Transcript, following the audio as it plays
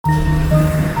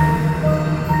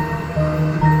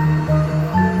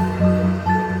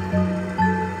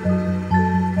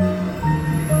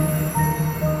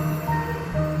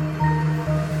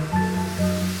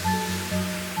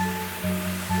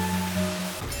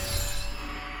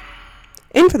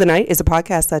In for the Night is a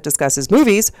podcast that discusses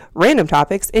movies, random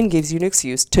topics, and gives you an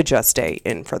excuse to just stay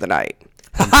in for the night.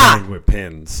 I'm playing with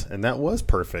pins, and that was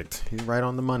perfect. You're right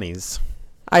on the monies.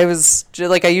 I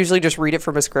usually just read it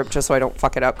from a script just so I don't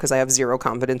fuck it up because I have zero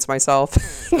confidence myself.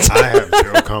 I have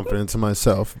zero confidence in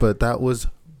myself, but that was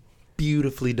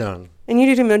beautifully done. And you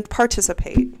didn't even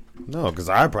participate. No, because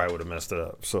I probably would have messed it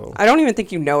up. So I don't even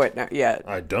think you know it yet.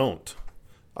 I don't.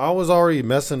 I was already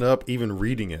messing up even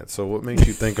reading it. So what makes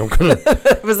you think I'm going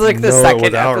to It was like the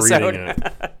second episode.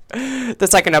 It? The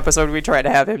second episode we tried to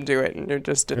have him do it and it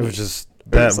just didn't. It was just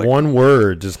that one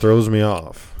word just throws me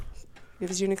off.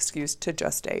 Gives you an excuse to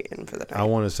just stay in for the night. I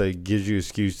want to say gives you an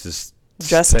excuse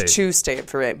to to stay in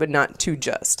for it, but not to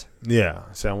just. Yeah.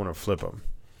 See, I want to flip them.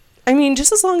 I mean,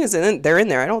 just as long as they're in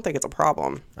there, I don't think it's a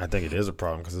problem. I think it is a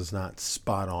problem because it's not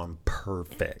spot on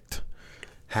perfect.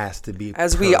 Has to be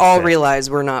as perfect. We all realize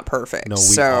we're not perfect. No,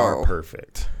 we are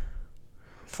perfect.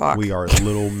 Fuck. We are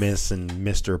Little Miss and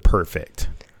Mr. Perfect.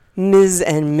 Ms.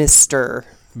 and Mr.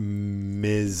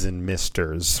 Ms. and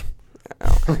Misters.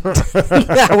 Oh.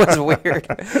 That was weird.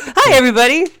 Hi,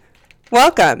 everybody.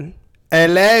 Welcome.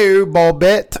 Hello,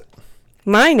 Bobette.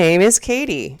 My name is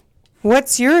Katie.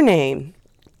 What's your name?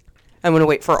 I'm going to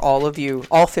wait for all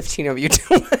 15 of you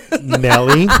to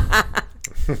Nelly.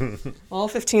 All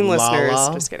 15 listeners.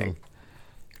 Lala. Just kidding.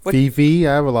 Fifi.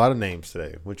 I have a lot of names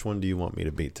today. Which one do you want me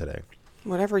to be today?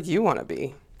 Whatever you want to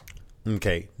be.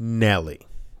 Okay, Nelly.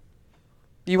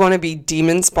 You want to be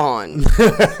Demon Spawn.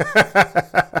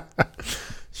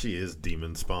 She is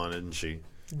Demon Spawn, isn't she?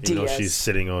 Diaz. You know she's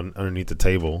sitting underneath the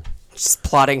table. Just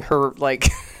plotting her, like...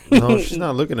 No, she's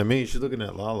not looking at me. She's looking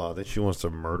at Lala. That she wants to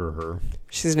murder her.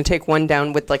 She's going to take one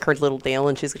down with, like, her little nail,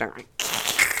 and she's going to...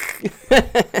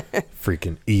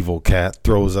 Freaking evil cat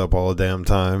throws up all the damn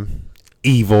time.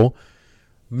 Evil.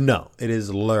 No, it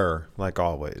is Lur, like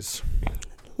always.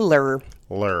 Lur.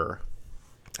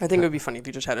 I think it would be funny if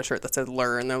you just had a shirt that said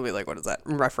Lur, and they'll be like, what is that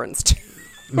in reference to?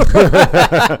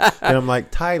 And I'm like,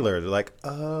 Tyler. They're like,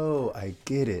 oh, I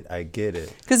get it.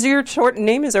 Because your short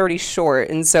name is already short,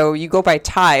 and so you go by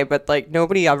Ty, but, like,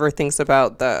 nobody ever thinks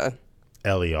about the...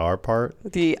 L-E-R part?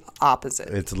 The opposite.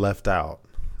 It's left out.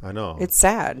 I know. It's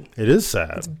sad. It is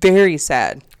sad. It's very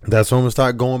sad. That's when I'm going to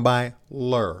start going by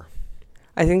Lur.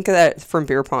 I think that from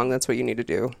beer pong, that's what you need to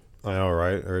do. I know,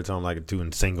 right? Every time I'm like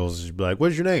doing singles, you'd be like,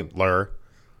 what's your name? Lur.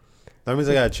 That means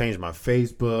I got to change my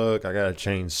Facebook. I got to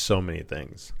change so many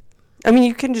things. I mean,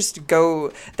 you can just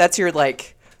go, that's your,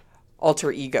 like,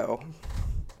 alter ego.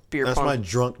 Beer That's pong. my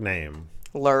drunk name.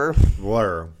 Lur.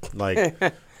 Like,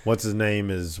 what's his name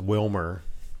is Wilmer.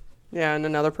 Yeah, and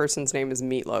another person's name is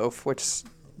Meatloaf, which...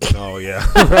 Oh, yeah.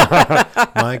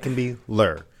 Mine can be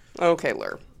Lur. Okay,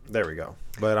 Lur. There we go.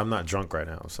 But I'm not drunk right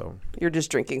now, so... You're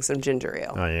just drinking some ginger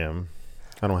ale. I am.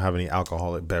 I don't have any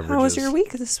alcoholic beverages. How was your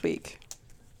week this week?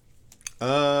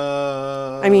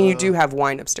 I mean, you do have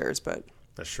wine upstairs, but...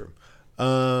 That's true.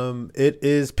 It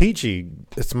is peachy.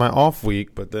 It's my off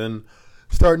week, but then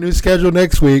start new schedule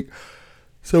next week.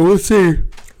 So we'll see.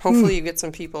 Hopefully you get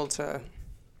some people to...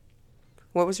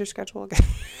 What was your schedule again?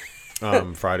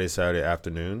 Friday, Saturday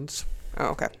afternoons. Oh,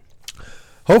 okay.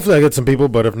 Hopefully I get some people,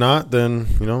 but if not, then,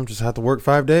 just have to work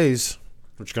 5 days,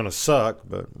 which is going to suck,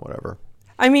 but whatever.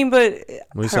 I mean, but...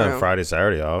 At least I have Friday,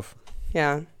 Saturday off.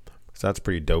 Yeah. So that's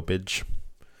pretty dopage.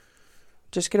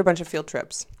 Just get a bunch of field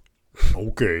trips.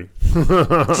 Okay.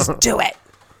 Just do it.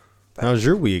 But how's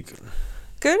your week?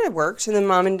 Good. It worked, and then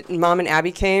mom and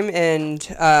Abby came, and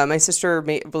my sister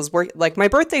was working. Like, my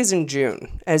birthday's in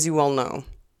June, as you all know.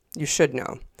 You should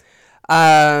know.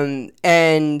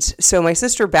 And so my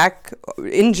sister back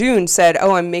in June said,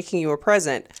 "Oh, I'm making you a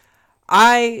present."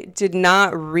 I did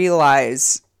not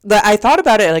realize that. I thought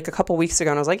about it like a couple weeks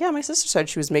ago, and I was like, "Yeah, my sister said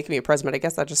she was making me a present, but I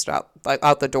guess that's just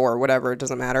out the door, whatever. It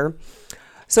doesn't matter."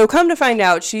 So come to find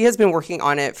out, she has been working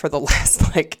on it for the last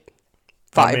 4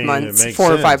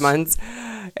 or 5 months.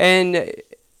 And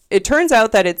it turns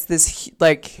out that it's this,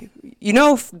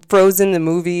 Frozen, the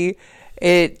movie,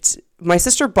 my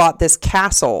sister bought this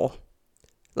castle,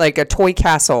 like a toy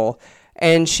castle,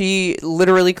 and she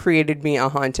literally created me a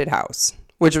haunted house,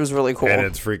 which was really cool. And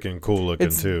it's freaking cool looking,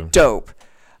 too. Dope.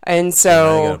 And so...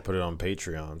 Now you gotta put it on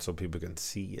Patreon so people can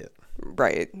see it.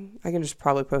 Right. I can just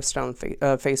probably post it on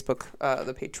Facebook,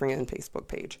 the Patreon Facebook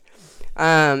page.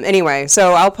 Anyway,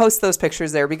 so I'll post those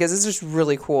pictures there because it's just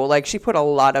really cool. Like, she put a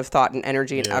lot of thought and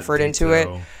energy and effort into it.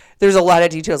 There's a lot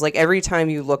of details. Like, every time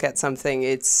you look at something,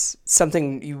 it's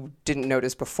something you didn't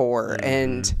notice before. Mm-hmm.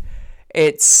 And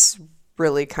it's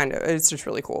really it's just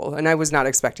really cool. And I was not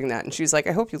expecting that. And she's like,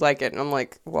 "I hope you like it." And I'm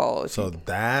like, well. So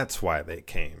that's why they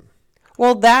came.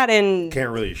 Well, that and... Can't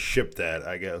really ship that,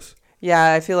 I guess.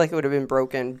 Yeah, I feel like it would have been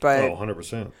broken, but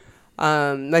 100%.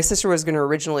 my sister was going to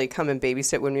originally come and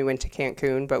babysit when we went to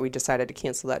Cancun, but we decided to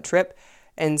cancel that trip.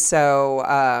 And so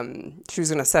she was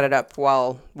going to set it up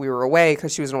while we were away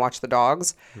because she was going to watch the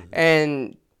dogs.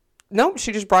 And nope,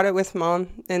 she just brought it with Mom,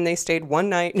 and they stayed one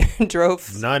night and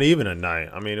drove. Not even a night.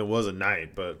 I mean, it was a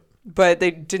night, But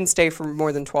they didn't stay for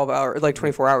more than 12 hours, like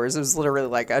 24 hours. It was literally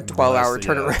like a 12-hour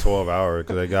turnaround. 12 hours,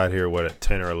 because they got here, at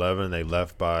 10 or 11? They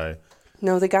left by...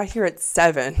 No, they got here at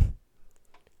 7.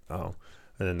 Oh.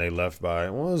 And then they left by...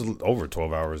 Well, it was over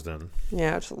 12 hours then.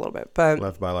 Yeah, just a little bit. But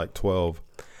left by like 12.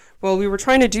 Well, we were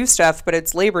trying to do stuff, but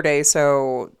it's Labor Day,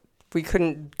 so we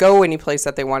couldn't go any place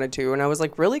that they wanted to. And I was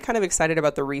like really kind of excited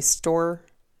about the Restore.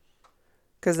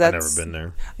 Because that's... I've never been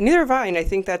there. Neither have I, and I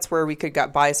think that's where we could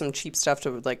buy some cheap stuff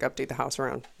to like update the house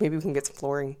around. Maybe we can get some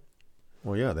flooring.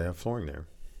 Well, yeah, they have flooring there.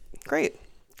 Great.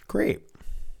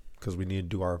 Because we need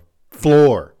to do our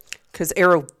floor. Because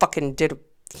Arrow fucking did a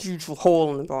huge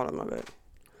hole in the bottom of it.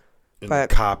 In the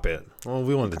carpet. Well,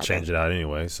 we wanted to change it out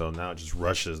anyway, so now it just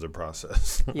rushes the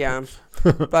process. Yeah.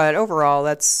 But overall,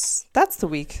 that's the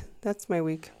week. That's my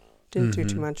week. Didn't do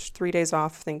too much. 3 days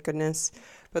off, thank goodness.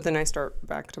 But then I start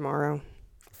back tomorrow.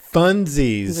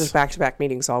 Funsies. This is back-to-back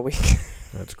meetings all week.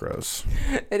 That's gross.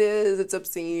 It is. It's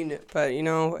obscene. But,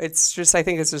 it's just, I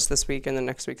think it's just this week, and the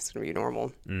next week is going to be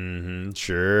normal.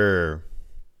 Sure.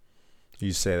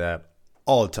 You say that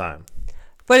all the time.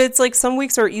 But it's like some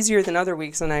weeks are easier than other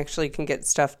weeks, and I actually can get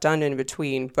stuff done in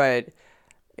between. But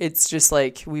it's just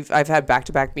like I've had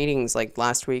back-to-back meetings like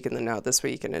last week and then now this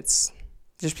week, and it's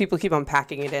just people keep on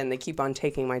packing it in. They keep on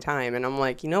taking my time, and I'm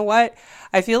like, you know what?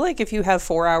 I feel like if you have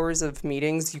 4 hours of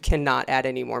meetings, you cannot add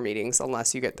any more meetings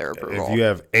unless you get their approval. If you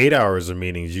have 8 hours of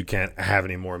meetings, you can't have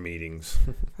any more meetings.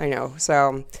 I know.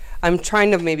 So I'm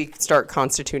trying to maybe start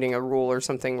constituting a rule or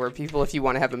something where people, if you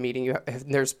want to have a meeting,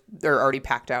 they're already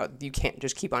packed out. You can't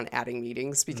just keep on adding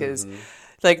meetings because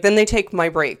like then they take my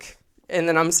break. And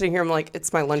then I'm sitting here, I'm like,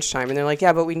 it's my lunchtime. And they're like,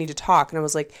 yeah, but we need to talk. And I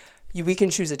was like, we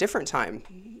can choose a different time.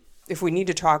 If we need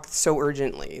to talk so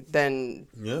urgently, then...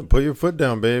 Yeah, put your foot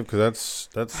down, babe, because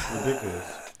that's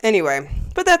ridiculous. Anyway,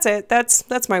 but that's it.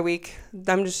 That's my week.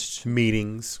 I'm just...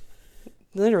 Meetings.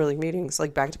 Literally meetings,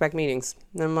 like back-to-back meetings.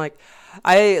 And I'm like,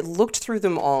 I looked through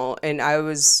them all, and I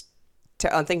was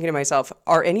thinking to myself,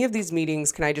 are any of these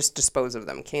meetings, can I just dispose of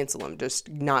them, cancel them, just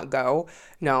not go?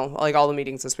 No, like all the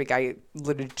meetings this week, I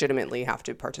legitimately have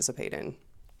to participate in.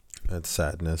 That's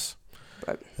sadness.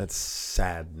 But that's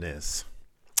sadness.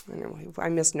 Anyway, I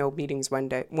missed no meetings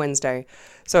Wednesday.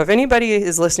 So if anybody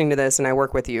is listening to this and I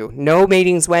work with you, no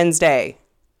meetings Wednesday.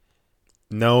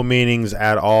 No meetings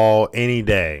at all any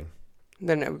day.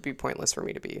 Then it would be pointless for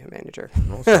me to be a manager.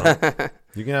 No, it's not.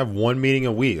 You can have one meeting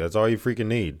a week. That's all you freaking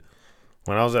need.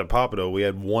 When I was at Papado, we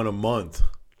had one a month.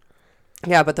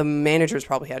 Yeah, but the managers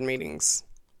probably had meetings.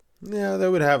 Yeah, they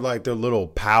would have like their little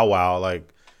powwow,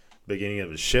 like beginning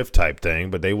of a shift type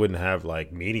thing, but they wouldn't have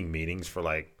like meetings for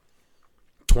like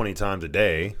 20 times a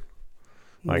day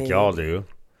like y'all do.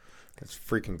 That's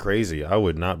freaking crazy. I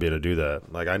would not be able to do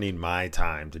that. Like I need my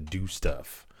time to do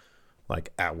stuff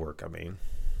like at work. I mean,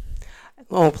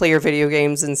 oh, play your video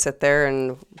games and sit there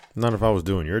and not if I was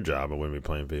doing your job. I wouldn't be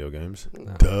playing video games.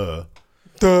 No.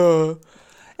 Duh.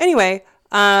 Anyway,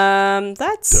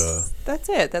 that's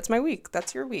it. That's my week.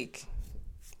 That's your week.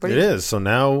 It is. So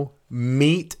now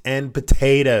meat and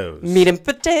potatoes. Meat and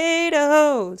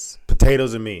potatoes.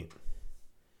 Potatoes and meat.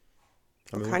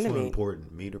 I mean, kind what's of more meat?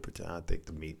 important, meat or potato? I think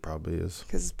the meat probably is.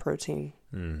 Because it's protein.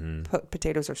 Mm-hmm.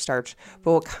 Potatoes are starch.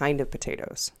 But what kind of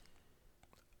potatoes?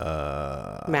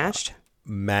 Mashed?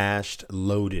 Mashed,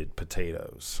 loaded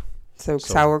potatoes. So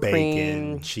sour bacon,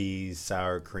 cream. cheese,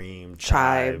 sour cream,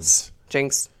 chives.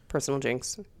 Jinx. Personal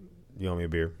jinx. You want me a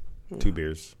beer? No. 2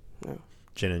 beers. No.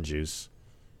 Gin and juice.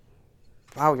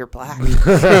 Wow, you're black.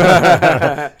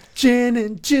 Gin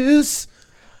and juice.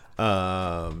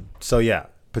 So, yeah.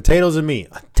 Potatoes and meat.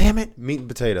 Damn it. Meat and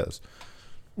potatoes.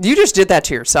 You just did that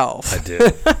to yourself. I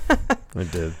did. I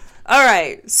did. All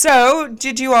right. So,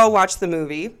 did you all watch the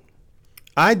movie?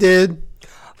 I did.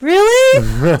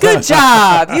 Really? Good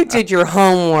job. You did your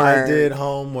homework.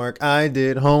 I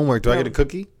did homework. Do I get a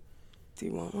cookie? Do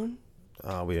you want one?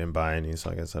 Oh, we didn't buy any,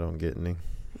 so I guess I don't get any.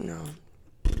 No.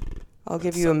 I'll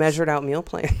give you a measured out meal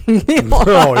plan.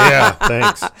 Oh, yeah.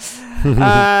 Thanks.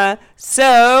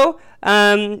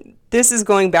 This is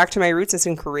going back to my roots. It's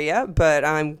in Korea, but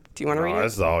do you want to read it?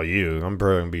 That's all you. I'm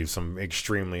probably going to be some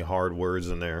extremely hard words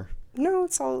in there. No,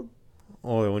 it's all...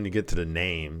 Oh, when you get to the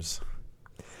names.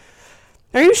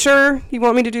 Are you sure you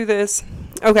want me to do this?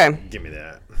 Okay. Give me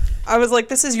that. I was like,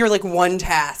 this is your one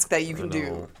task that you can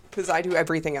do, because I do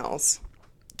everything else.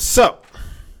 So,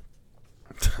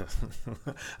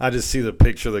 I just see the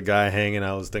picture of the guy hanging.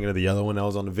 I was thinking of the other one that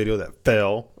was on the video that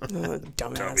fell.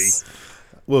 Dumbass.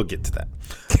 We'll get to that.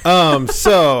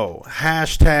 So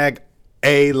hashtag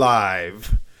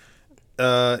 #ALive.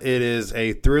 It is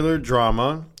a thriller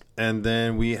drama, and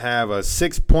then we have a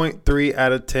 6.3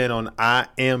 out of 10 on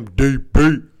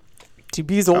IMDb.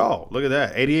 Oh, look at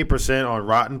that. 88% on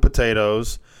Rotten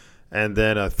Potatoes, and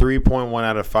then a 3.1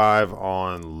 out of 5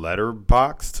 on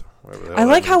Letterboxd. I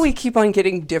like how we keep on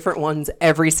getting different ones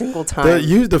every single time.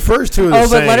 The first two are the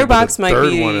same, but Letterboxd might be... the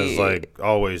third one is like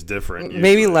always different. Usually.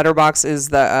 Maybe Letterboxd is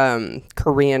the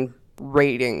Korean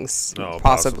ratings,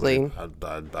 possibly. I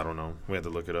don't know. We have to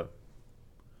look it up.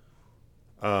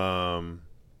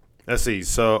 Let's see.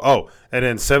 So, and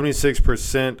then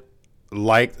 76%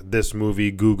 liked this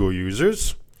movie, Google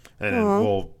users. And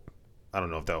well, I don't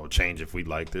know if that will change if we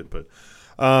liked it, but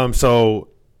so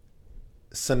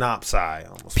synopsis.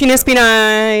 Penis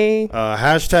Pinay.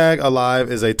 Hashtag #ALive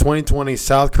is a 2020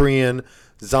 South Korean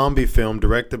zombie film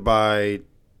directed by, I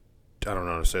don't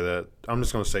know how to say that. I'm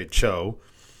just going to say Cho,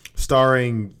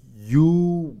 starring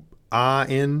Yoo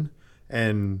Ah-in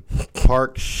and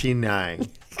Park Shin-hye.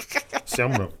 See,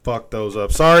 I'm going to fuck those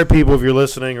up. Sorry, people, if you're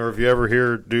listening or if you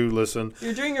ever do listen.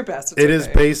 You're doing your best. It is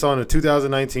based on a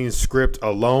 2019 script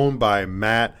Alone by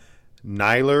Matt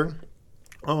Nyler.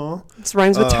 Oh, this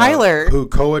rhymes with Tyler. Who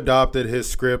co-adopted his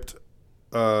script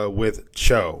with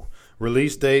Cho.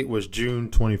 Release date was June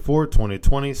 24,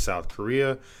 2020, South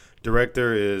Korea.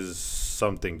 Director is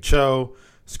something Cho.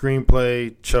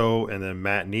 Screenplay, Cho, and then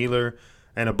Matt Nyler.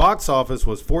 And the box office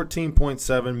was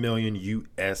 14.7 million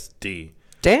USD.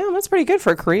 Damn, that's pretty good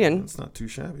for a Korean. It's not too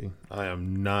shabby. I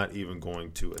am not even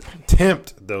going to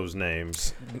attempt those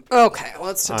names. Okay,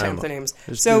 let's attempt the names.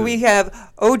 So we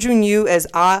have Oh Jun-yu as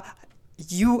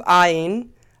Yoo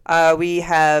Ah-in. We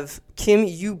have Kim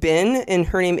Yoo-bin, and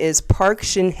her name is Park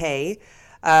Shin-hye.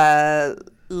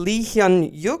 Lee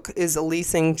Hyun-yuk is Lee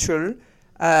Sang-chul.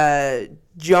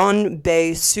 John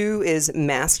Bae-soo is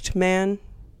Masked Man.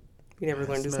 We never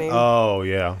learned his name. Oh,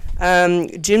 yeah.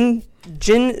 Jin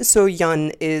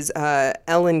So-yeon is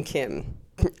Elena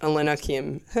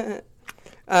Kim.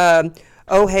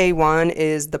 Oh Hae-won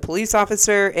is the police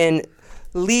officer, and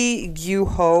Lee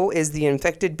Gyu-ho is the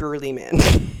infected burly man.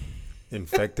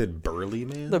 Infected burly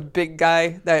man? The big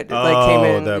guy that came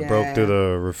in. That broke through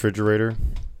the refrigerator?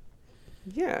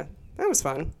 Yeah, that was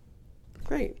fun.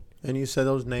 Great. And you said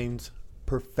those names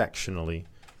perfectionally.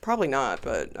 Probably not,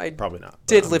 but I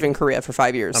did live in Korea for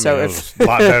 5 years. It was a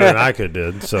lot better than I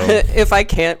did. So if I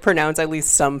can't pronounce at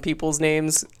least some people's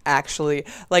names, actually,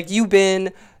 like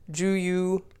Yoo-bin,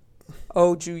 Ju-yu,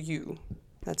 Oh Ju-yu.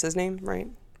 That's his name, right?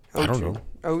 I don't know.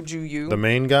 Oh Ju-yu. The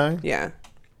main guy? Yeah.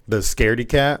 The scaredy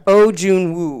cat? Oh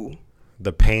Jun-woo.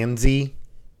 The pansy?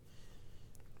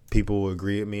 People will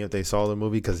agree with me if they saw the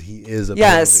movie because he is a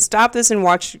pansy. Stop this and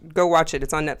go watch it.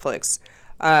 It's on Netflix.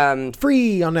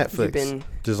 Free on Netflix.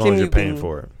 Just as long as you're paying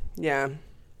for it. Yeah.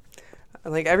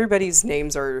 Like everybody's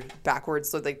names are backwards.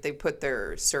 So like they put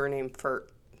their surname first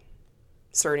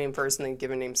and then give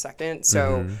a name second.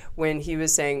 So when he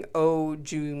was saying Oh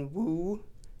Jun-woo,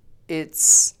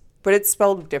 it's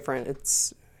spelled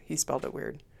different. He spelled it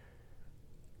weird.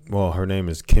 Well, her name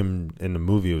is Kim. In the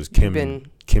movie, it was Kim Yoo-bin.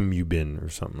 Kim Yoo-bin or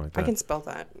something like that. I can spell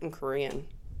that in Korean.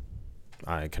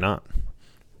 I cannot.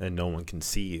 And no one can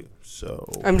see you, so...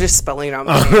 I'm just spelling it out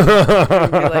my name.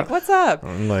 And be like, what's up?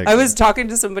 I was talking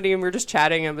to somebody and we were just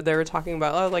chatting, and they were talking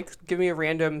about, give me a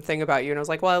random thing about you. And I was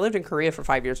like, well, I lived in Korea for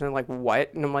 5 years. And they're like,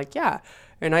 what? And I'm like, yeah.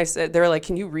 And I said, they're like,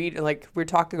 can you read? And like, we're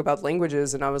talking about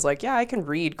languages. And I was like, yeah, I can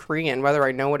read Korean, whether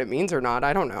I know what it means or not.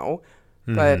 I don't know.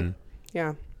 But,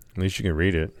 yeah. At least you can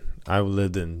read it. I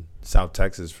lived in South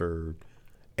Texas for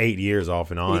 8 years off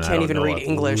and on. You can't even read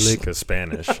English. Lick of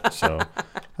Spanish. So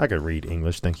I could read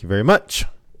English. Thank you very much.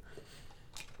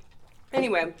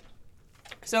 Anyway,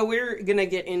 so we're going to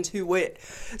get into it.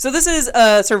 So this is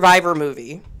a Survivor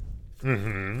movie.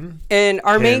 Mm-hmm. And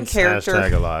our main character...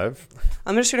 #ALive.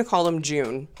 I'm just going to call him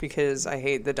June because I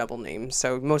hate the double names.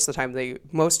 So most of the time,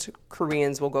 most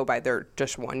Koreans will go by their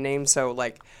just one name. So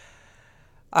like...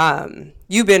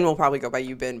 Yoo-bin will probably go by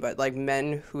Yoo-bin, but like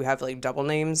men who have like double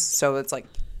names, so it's like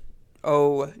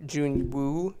Oh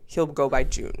Jun-woo, he'll go by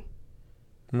June.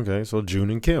 Okay, so June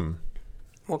and Kim.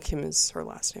 Well, Kim is her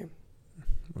last name.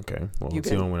 Okay, well, it's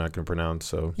the only one I can pronounce,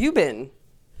 so. Yoo-bin.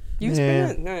 No,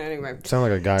 anyway. Sound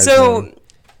like a guy's name. So,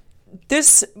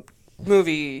 this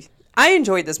movie, I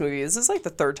enjoyed this movie. This is like the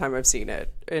third time I've seen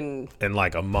it. In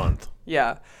like a month.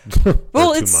 Yeah.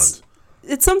 Well, 2 months.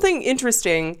 It's something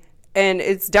interesting. And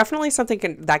it's definitely something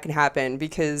that can happen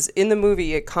because in the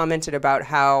movie it commented about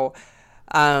how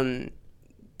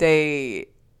they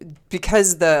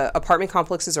because the apartment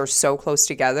complexes are so close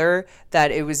together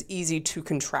that it was easy to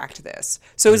contract this.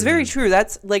 So it's very true.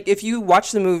 That's like, if you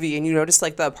watch the movie and you notice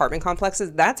like the apartment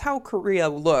complexes, that's how Korea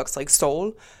looks, like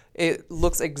Seoul. It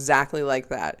looks exactly like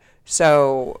that.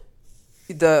 So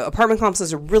the apartment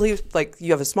complexes are really like,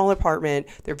 you have a small apartment,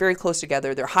 they're very close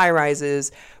together, they're high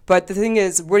rises. But the thing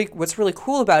is, what's really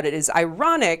cool about it is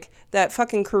ironic that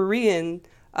fucking Korean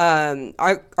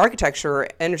architecture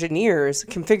engineers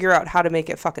can figure out how to make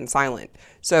it fucking silent.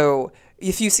 So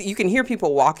if you see, you can hear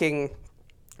people walking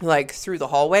like through the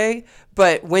hallway,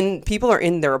 but when people are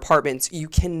in their apartments, you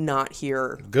cannot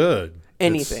hear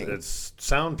anything. It's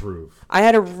soundproof. I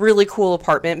had a really cool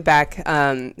apartment back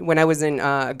when I was in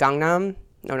Gangnam.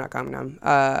 No, not Gangnam.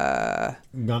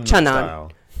 Gangnam Cheonan.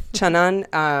 style.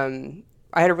 Cheonan.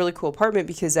 I had a really cool apartment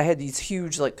because I had these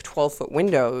huge like 12-foot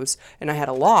windows and I had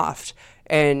a loft,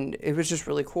 and it was just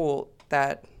really cool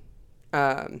that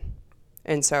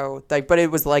and so like, but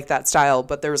it was like that style,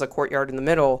 but there was a courtyard in the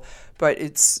middle, but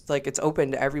it's like, it's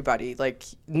open to everybody. Like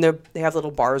they have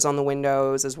little bars on the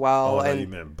windows as well. Oh, I thought and you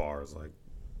meant bars, like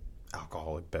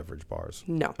alcoholic beverage bars.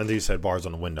 No. And then you said bars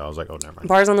on the window. I was like, oh, never mind.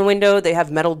 Bars on the window. They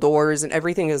have metal doors and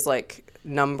everything is like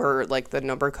like the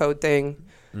number code thing.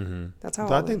 Mm-hmm. That's how.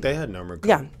 So I think they had number code.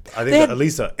 Yeah. I think at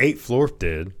least an 8th floor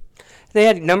did. They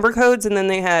had number codes and then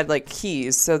they had like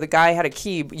keys. So the guy had a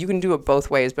key. You can do it both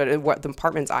ways, but what the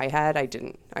apartments I had, I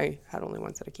didn't. I had only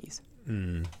one set of keys.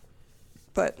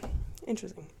 But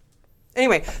interesting.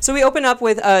 Anyway, so we open up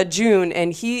with June,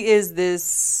 and he is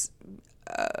this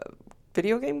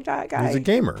video game guy. He's a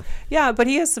gamer. Yeah, but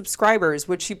he has subscribers,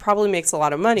 which he probably makes a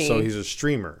lot of money. So he's a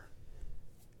streamer.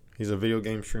 He's a video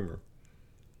game streamer.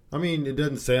 I mean, it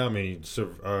doesn't say how many.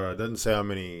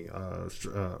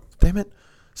 Damn it.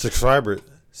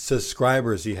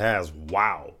 Subscribers he has.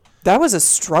 Wow. That was a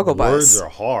struggle bus. Words are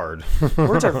hard.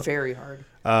 Words are very hard.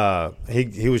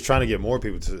 He was trying to get more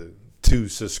people to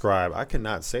subscribe. I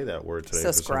cannot say that word today.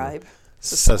 Subscribe.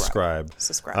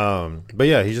 But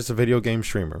yeah, he's just a video game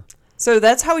streamer. So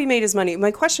that's how he made his money.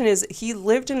 My question is, he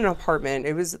lived in an apartment.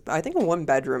 It was, I think, a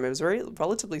 1-bedroom. It was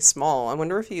relatively small. I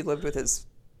wonder if he lived with his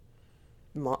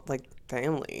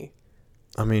family.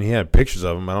 I mean, he had pictures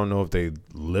of them. I don't know if they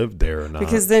lived there or not.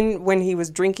 Because then when he was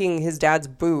drinking his dad's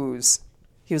booze,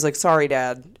 he was like, sorry,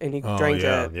 Dad. And he drank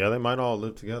it. Yeah, they might all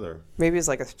live together. Maybe it's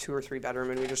like a 2 or 3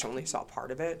 bedroom and we just only saw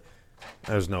part of it.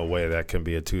 There's no way that can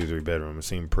be a 2 or 3 bedroom. It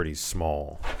seemed pretty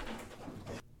small.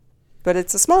 But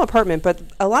it's a small apartment. But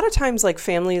a lot of times, like,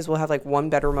 families will have like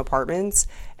 1-bedroom apartments,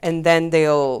 and then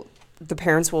the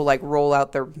parents will like roll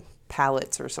out their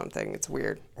pallets or something. It's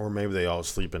weird. Or maybe they all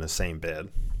sleep in the same bed.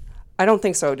 I don't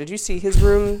think so. Did you see his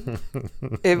room?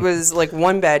 It was like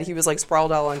 1 bed. He was like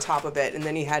sprawled all on top of it, and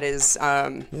then he had his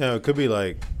it could be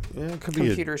like it could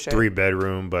be a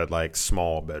 3-bedroom, but like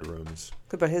small bedrooms.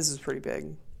 But his is pretty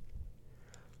big.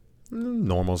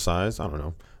 Normal size. I don't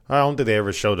know. I don't think they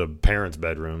ever showed a parent's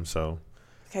bedroom, so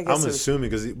I'm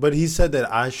assuming but he said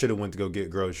that I should have went to go get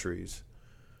groceries.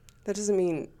 That doesn't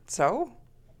mean so.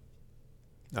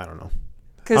 I don't know.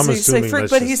 Because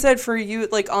he said for you,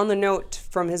 like on the note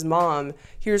from his mom,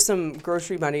 here's some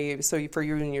grocery money for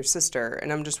you and your sister.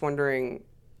 And I'm just wondering,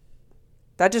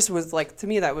 that just was like, to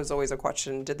me, that was always a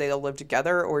question. Did they all live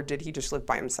together or did he just live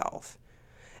by himself?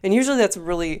 And usually that's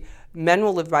really, men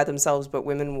will live by themselves, but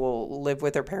women will live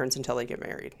with their parents until they get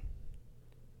married.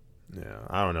 Yeah,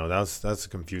 I don't know. That's the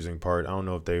confusing part. I don't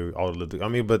know if they all lived. I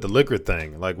mean, but the liquor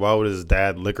thing, like, why would his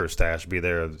dad liquor stash be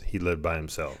there if he lived by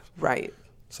himself? Right.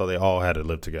 So they all had to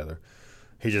live together.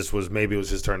 Maybe it was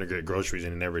his turn to get groceries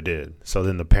and he never did. So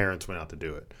then the parents went out to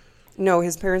do it. No,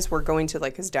 his parents were going to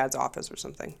like his dad's office or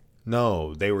something.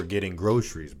 No, they were getting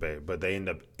groceries, babe. But they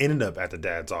ended up at the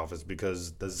dad's office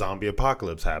because the zombie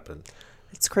apocalypse happened.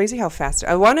 It's crazy how fast.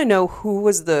 I want to know who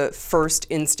was the first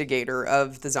instigator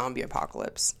of the zombie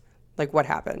apocalypse. Like, what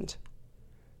happened?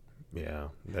 Yeah,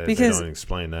 they don't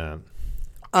explain that.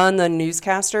 On the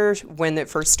newscaster, when it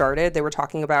first started, they were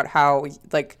talking about how,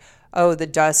 like, the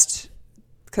dust.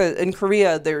 Cause in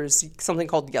Korea, there's something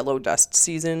called yellow dust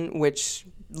season, which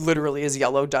literally is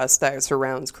yellow dust that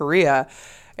surrounds Korea.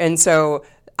 And so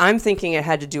I'm thinking it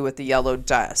had to do with the yellow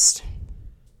dust.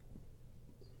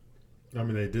 I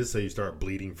mean, they did say you start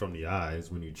bleeding from the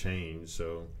eyes when you change,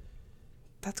 so.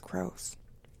 That's gross.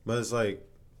 But it's like,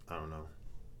 I don't know.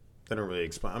 They don't really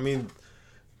explain. I mean,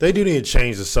 they do need to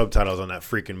change the subtitles on that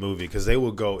freaking movie because they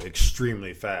will go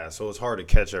extremely fast. So it's hard to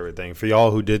catch everything. For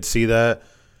y'all who did see that,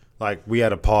 like, we had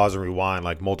to pause and rewind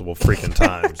like multiple freaking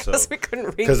times. Because we couldn't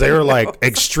read. Because they were like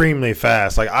extremely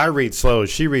fast. Like, I read slow,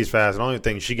 she reads fast. And the only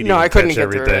thing she can I couldn't catch get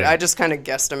everything. through it. I just kind of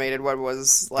guesstimated what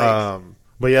was like.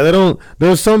 But yeah, they don't.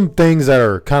 There's some things that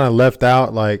are kind of left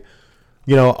out, like,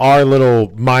 you know, our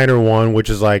little minor one, which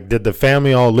is like, did the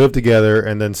family all live together?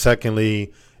 And then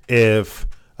secondly, if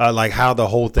like how the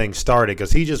whole thing started,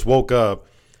 because he just woke up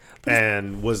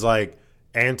and was like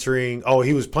answering. Oh,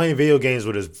 he was playing video games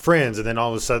with his friends, and then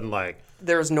all of a sudden, like,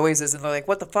 there's noises, and they're like,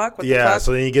 "What the fuck? What yeah." the fuck?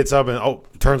 So then he gets up and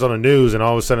turns on the news, and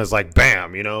all of a sudden it's like,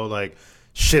 bam, you know, like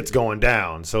shit's going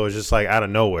down. So it's just like out of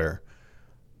nowhere.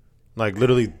 Like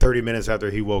literally 30 minutes after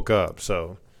he woke up.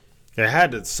 So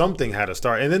something had to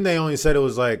start. And then they only said it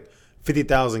was like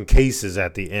 50,000 cases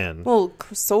at the end. Well,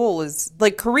 Seoul is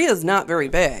like, Korea's not very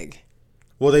big.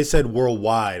 Well, they said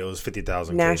worldwide it was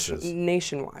 50,000 cases.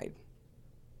 Nationwide.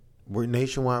 We're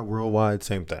nationwide, worldwide,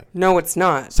 same thing. No, it's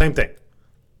not. Same thing.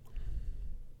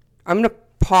 I'm going to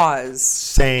pause.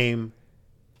 Same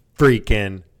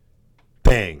freaking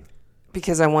thing.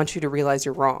 Because I want you to realize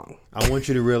you're wrong. I want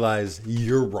you to realize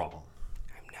you're wrong.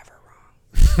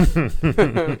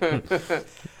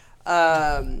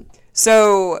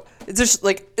 So it's just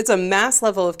like, it's a mass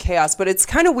level of chaos, but it's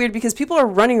kind of weird because people are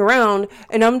running around,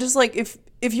 and I'm just like, if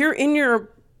you're in your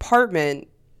apartment,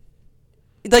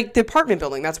 like the apartment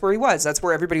building, that's where he was. That's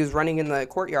where everybody was running in the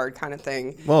courtyard kind of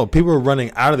thing. Well, people were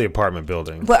running out of the apartment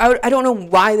building. But I don't know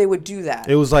why they would do that.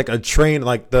 It was like a train,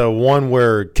 like the one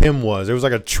where Kim was. It was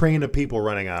like a train of people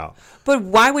running out. But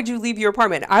why would you leave your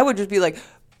apartment? I would just be like,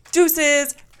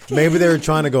 deuces. Maybe they were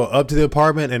trying to go up to the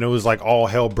apartment, and it was like all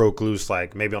hell broke loose,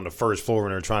 like maybe on the first floor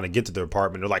when they were trying to get to their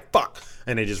apartment. They're like, fuck,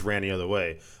 and they just ran the other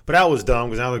way. But that was dumb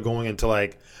because now they're going into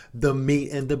like the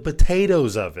meat and the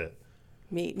potatoes of it.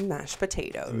 Meat and mashed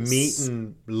potatoes. Meat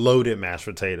and loaded mashed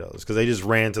potatoes, because they just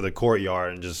ran to the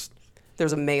courtyard and just...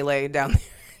 There's a melee down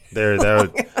there. There.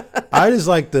 I just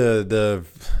like the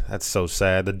that's so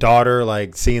sad. The daughter,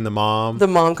 like, seeing the mom. The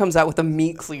mom comes out with a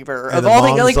meat cleaver. And of the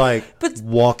all mom's things, but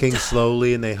walking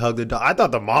slowly, and they hug the daughter. I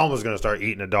thought the mom was going to start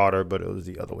eating the daughter, but it was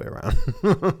the other way around.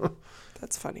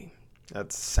 That's funny.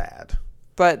 That's sad.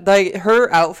 But like,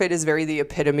 her outfit is very the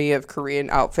epitome of Korean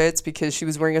outfits because she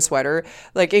was wearing a sweater.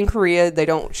 Like, in Korea, they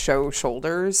don't show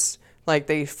shoulders. Like,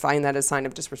 they find that a sign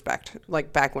of disrespect,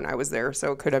 like back when I was there.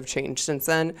 So it could have changed since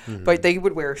then. Mm-hmm. But they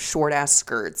would wear short ass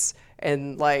skirts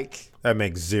and like... That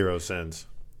makes zero sense.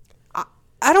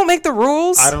 I don't make the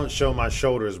rules. I don't show my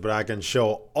shoulders, but I can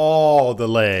show all the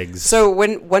legs. So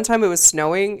one time it was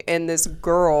snowing, and this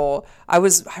girl, I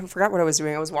forgot what I was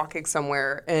doing. I was walking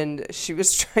somewhere, and she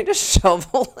was trying to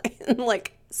shovel in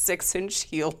like 6-inch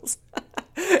heels.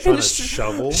 Trying to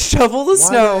shovel the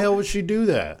snow. Why the hell would she do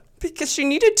that? Because she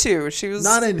needed to. She was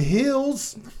not in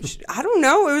heels. I don't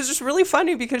know. It was just really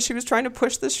funny because she was trying to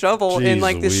push the shovel in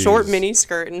like this short mini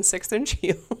skirt and 6-inch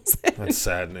heels. That's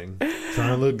saddening.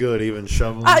 Trying to look good, even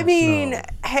shoveling. I mean,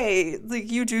 hey,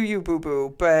 like, you do you, boo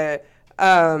boo. But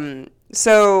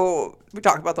so we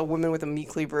talk about the woman with a meat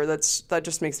cleaver. That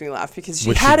just makes me laugh because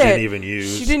she didn't even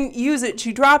use. She didn't use it.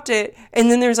 She dropped it,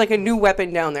 and then there's like a new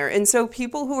weapon down there. And so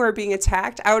people who are being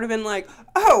attacked, I would have been like,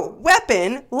 "Oh,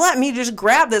 weapon! Let me just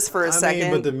grab this for a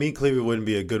second." But the meat cleaver wouldn't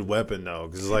be a good weapon though,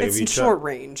 because like it's if you short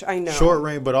range. I know short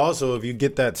range, but also if you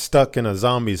get that stuck in a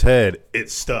zombie's head,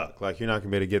 it's stuck. Like, you're not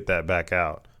gonna be able to get that back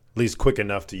out, at least quick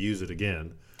enough to use it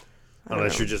again,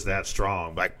 unless you're just that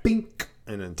strong. Like, bink,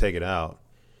 and then take it out.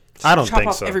 I don't think so.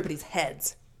 Chop off everybody's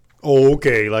heads. Oh,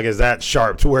 okay. Like, is that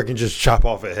sharp to where it can just chop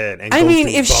off a head? And I mean,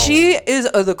 if she is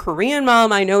the Korean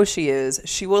mom, I know she is,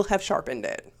 she will have sharpened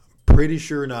it. Pretty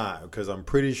sure not, because I'm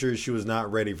pretty sure she was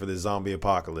not ready for the zombie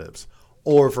apocalypse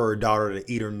or for her daughter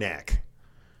to eat her neck.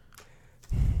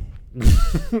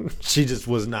 She just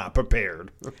was not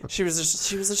prepared. She was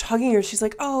just hugging her. She's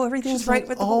like, "Oh, everything's right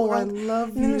with the whole world." I love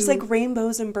you. And then there's like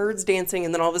rainbows and birds dancing,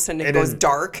 and then all of a sudden it goes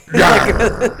dark. like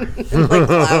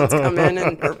clouds come in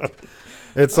and.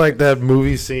 It's like that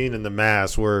movie scene in The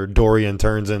Mask where Dorian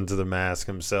turns into the mask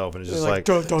himself, and it's just like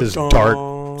dun, dun, this dun.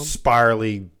 Dark,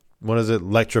 spirally,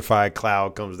 electrified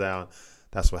cloud comes down.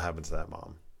 That's what happened to that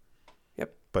mom.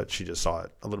 Yep. But she just saw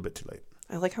it a little bit too late.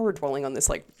 I like how we're dwelling on this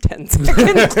like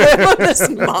 10-second clip of this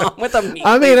mom with a meat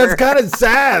cleaver. It's kind of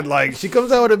sad. Like, she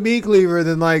comes out with a meat cleaver,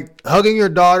 then like hugging her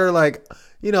daughter, like,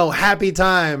 happy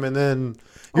time, and then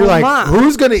you're like, Mom.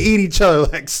 Who's gonna eat each other?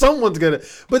 Like, someone's gonna.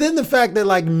 But then the fact that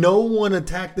like no one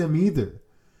attacked them either.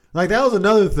 Like, that was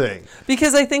another thing.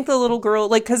 Because I think the little girl,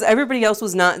 like, because everybody else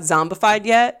was not zombified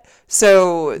yet.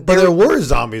 So. But there were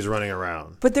zombies running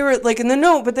around. But they were like,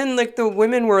 but then like the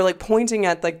women were like pointing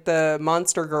at like the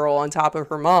monster girl on top of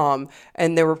her mom,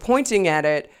 and they were pointing at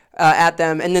it, at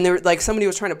them. And then they were like, somebody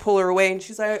was trying to pull her away, and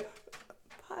she's like,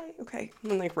 Okay.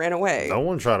 And like ran away. No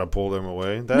one tried to pull them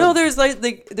away. No, there's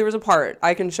there was a part.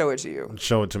 I can show it to you.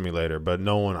 Show it to me later. But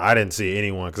no one, I didn't see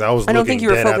anyone because I was I don't looking think you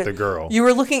were dead at the girl. You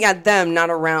were looking at them, not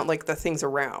around like the things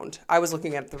around. I was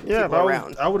looking at the people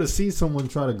around. I would have seen someone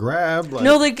try to grab.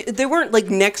 No, like they weren't like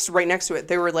right next to it.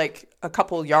 They were like a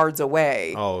couple yards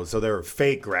away. Oh, so they were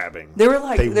fake grabbing. They were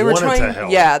like they were trying to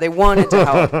help. Yeah, they wanted to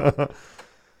help.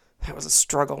 That was a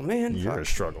struggle, man. You're a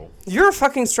struggle. You're a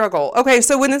fucking struggle. Okay,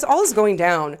 so when this all is going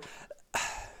down,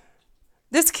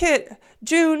 this kid,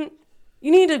 June, you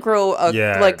need to grow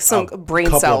some brain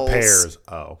couple cells. Of pairs.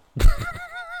 Oh.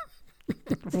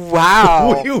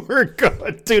 Wow. We were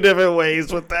going 2 different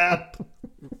ways with that.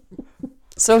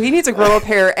 So he needs to grow a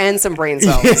pair and some brain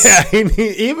cells. Yeah,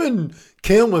 even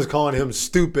Kim was calling him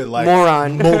stupid like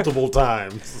moron multiple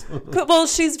times. Well,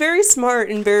 she's very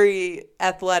smart and very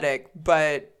athletic,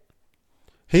 but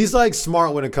he's like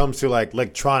smart when it comes to like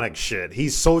electronic shit.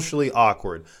 He's socially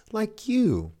awkward, like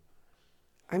you.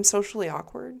 I'm socially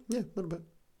awkward? Yeah, a little bit.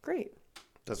 Great.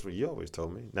 That's what you always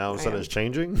told me. Now all of a sudden it's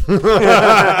changing.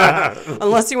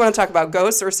 Unless you want to talk about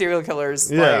ghosts or serial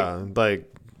killers. Yeah,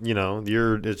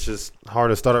 it's just hard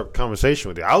to start a conversation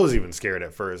with you. I was even scared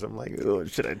at first. I'm like, oh,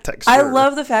 should I text her? I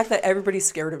love the fact that everybody's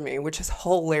scared of me, which is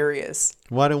hilarious.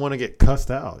 Well, I didn't want to get cussed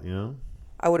out,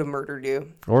 I would have murdered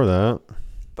you. Or that.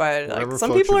 But like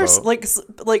some people are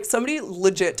like somebody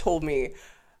legit told me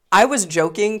I was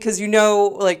joking because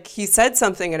like he said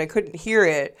something and I couldn't hear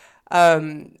it.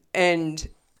 And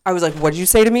I was like, "What did you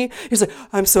say to me?" He's like,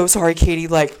 "I'm so sorry, Katie.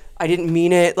 Like I didn't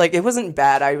mean it. Like it wasn't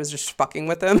bad. I was just fucking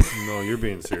with him." No, you're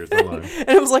being serious. Don't lie. And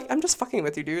I was like, "I'm just fucking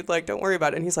with you, dude. Like don't worry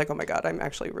about it." And he's like, "Oh my god, I'm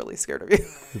actually really scared of you."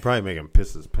 You probably make him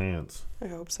piss his pants. I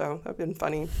hope so. That'd been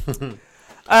funny.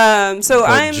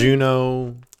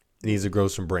 Juno needs to grow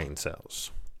some brain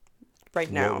cells. Right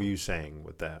now. What were you saying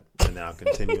with that? And now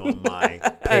continue on my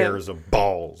pairs of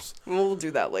balls. We'll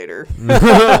do that later.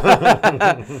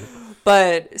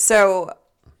 But so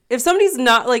if somebody's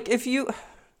not like, if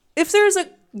there's a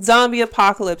zombie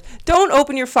apocalypse, don't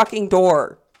open your fucking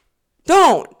door.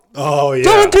 Don't. Oh, yeah.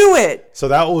 Don't do it. So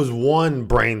that was one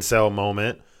brain cell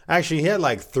moment. Actually, he had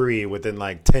like 3 within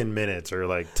like 10 minutes or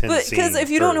like 10 scenes. Because if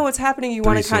you don't know what's happening, you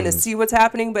want to kind of see what's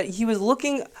happening. But he was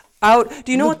looking out.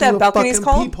 Do you know what that balcony is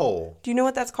called? Peephole. Do you know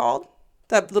what that's called?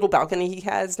 That little balcony he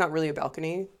has. It's not really a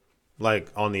balcony.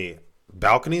 Like on the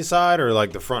balcony side or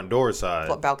like the front door side?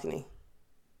 What balcony?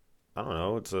 I don't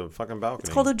know. It's a fucking balcony.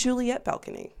 It's called a Juliet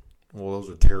balcony. Well, those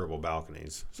are terrible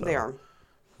balconies. So they are.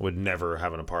 Would never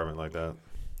have an apartment like that.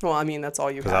 Well, I mean, that's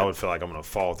all you have. Because I would feel like I'm going to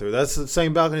fall through. That's the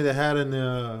same balcony they had in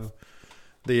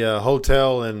the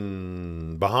hotel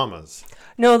in Bahamas.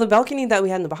 No, the balcony that we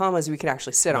had in the Bahamas, we could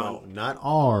actually sit on. No, not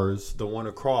ours. The one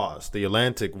across, the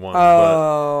Atlantic one.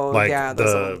 Oh, but like yeah,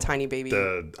 those little tiny baby.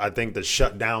 I think the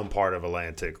shut down part of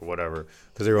Atlantic or whatever,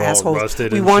 because they were Assholes. all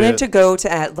rusted. We wanted to go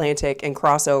to Atlantic and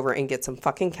cross over and get some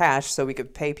fucking cash so we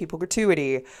could pay people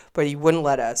gratuity, but he wouldn't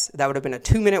let us. That would have been a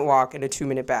 2-minute walk and a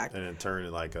 2-minute back. And it turned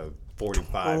into like a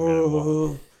 45-minute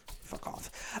walk. Fuck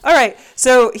off. All right,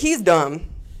 so he's dumb.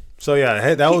 So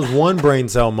yeah, that was one brain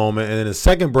cell moment, and then the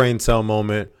second brain cell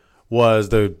moment was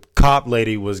the cop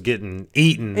lady was getting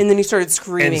eaten, and then he started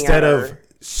screaming instead at her. of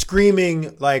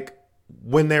screaming like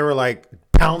when they were like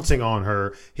pouncing on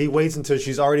her. He waits until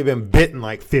she's already been bitten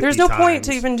like 50 There's no times. point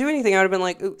to even do anything. I would have been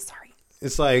like, "Ooh, sorry."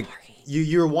 It's like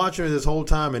you're watching her this whole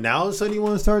time, and now all of a sudden you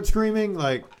want to start screaming.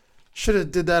 Like, should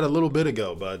have did that a little bit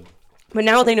ago, bud. But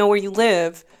now they know where you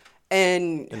live,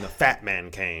 and the fat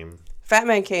man came.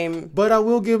 But I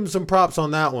will give him some props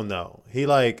on that one, though. He,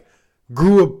 like,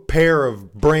 grew a pair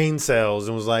of brain cells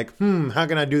and was like, how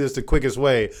can I do this the quickest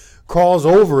way? Crawls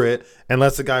over it and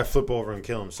lets the guy flip over and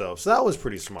kill himself. So that was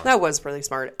pretty smart. That was really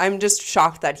smart. I'm just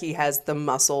shocked that he has the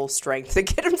muscle strength to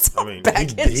get himself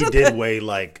back into he did weigh,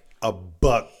 like,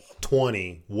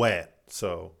 $120 wet,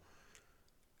 so.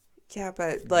 Yeah,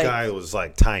 but, like. The guy was,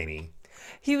 like, tiny.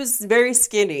 He was very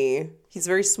skinny. He's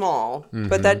very small,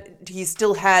 but that he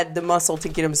still had the muscle to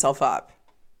get himself up.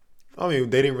 I mean,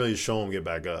 they didn't really show him get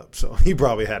back up, so he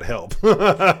probably had help.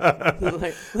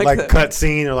 like cut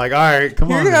scene, or like, all right,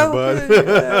 come on, bud.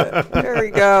 There we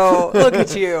go. Look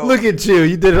at you. Look at you.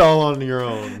 You did it all on your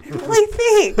own. Really,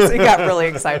 thanks. He got really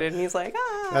excited, and he's like,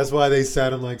 ah. That's why they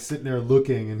sat him like sitting there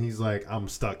looking, and he's like, I'm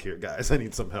stuck here, guys. I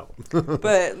need some help.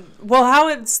 But how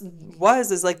it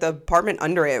was like the apartment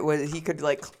under it was he could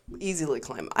like easily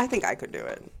climb. I think I could do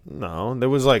it. No, there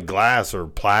was like glass or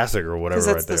plastic or whatever. Because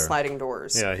that's right the sliding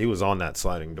doors. Yeah, he was on that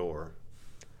sliding door.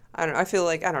 I feel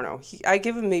like, I don't know. I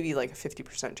give him maybe like a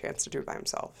 50% chance to do it by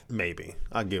himself. Maybe.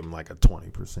 I'd give him like a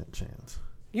 20% chance.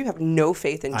 You have no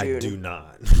faith in June. I do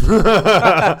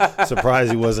not.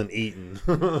 Surprised he wasn't eaten.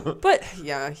 But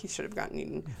yeah, he should have gotten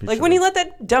eaten. When he let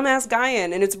that dumbass guy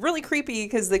in, and it's really creepy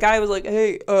because the guy was like,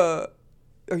 "Hey, are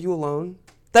you alone?"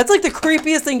 That's like the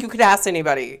creepiest thing you could ask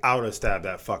anybody. I would have stabbed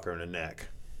that fucker in the neck.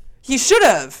 He should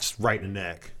have. Just right in the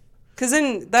neck. Because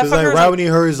then that fucker. Like, right when he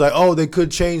heard, he's like, "Oh, they could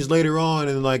change later on,"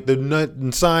 and like the nut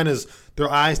and sign is their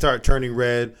eyes start turning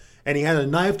red, and he had a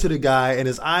knife to the guy, and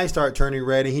his eyes start turning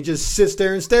red, and he just sits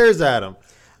there and stares at him.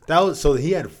 So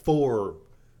he had 4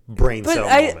 brain cell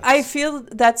moments. I feel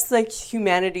that's like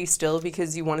humanity still,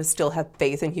 because you want to still have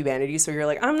faith in humanity. So you're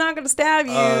like, I'm not going to stab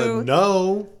you.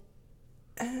 No.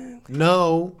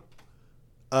 No.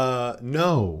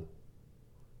 No.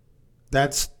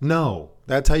 That's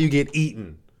how you get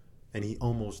eaten. And he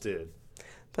almost did.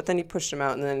 But then he pushed him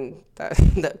out, and then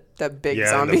that big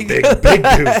zombie. The big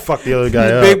dude fucked the other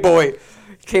guy up. Big boy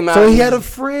came out. So he had a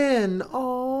friend.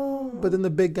 Oh, but then the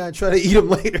big guy tried to eat him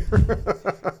later.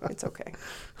 It's okay.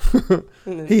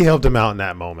 He helped him out in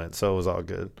that moment, so it was all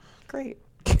good. Great.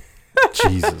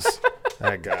 Jesus,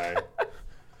 that guy.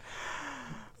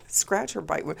 Scratch or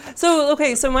bite.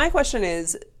 So my question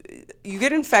is, you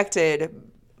get infected,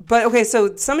 but okay,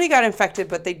 so somebody got infected,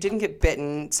 but they didn't get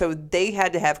bitten, so they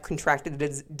had to have contracted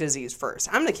the disease first.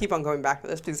 I'm going to keep on going back to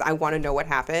this because I want to know what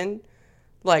happened.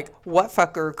 Like, what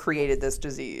fucker created this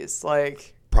disease?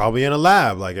 Like, probably in a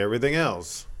lab, like everything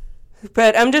else.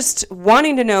 But I'm just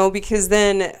wanting to know, because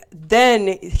then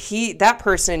that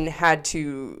person had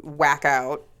to whack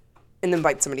out and then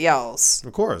bite somebody else.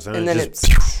 Of course. And then it's...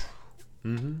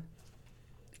 Mm-hmm.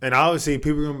 And obviously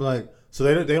people are going to be like, so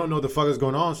they don't know what the fuck is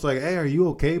going on. It's like, hey, are you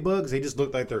okay, Bugs? They just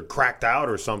look like they're cracked out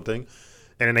or something.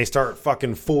 And then they start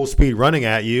fucking full speed running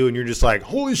at you, and you're just like,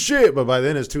 holy shit. But by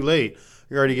then it's too late.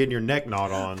 You're already getting your neck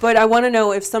gnawed on. But I want to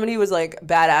know if somebody was like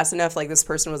badass enough, like this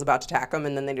person was about to attack them,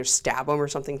 and then they just stab them or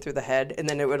something through the head, and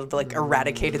then it would have like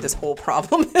eradicated this whole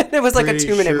problem. It was like a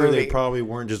 2-minute movie. They probably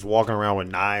weren't just walking around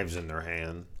with knives in their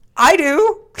hand. I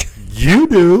do. You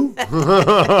do.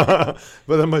 But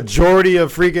the majority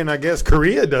of freaking, I guess,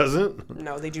 Korea doesn't.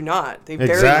 No, they do not. They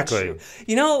very much do.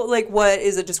 You know, like, what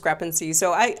is a discrepancy?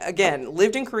 So I, again,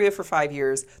 lived in Korea for 5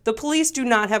 years. The police do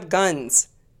not have guns.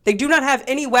 They do not have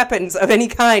any weapons of any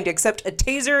kind except a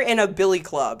taser and a billy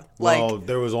club. Well,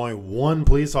 there was only one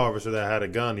police officer that had a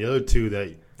gun. The other 2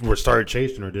 that started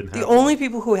chasing her didn't have The only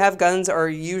people who have guns are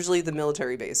usually the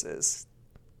military bases.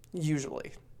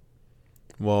 Usually.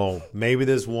 Well, maybe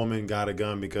this woman got a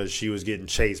gun because she was getting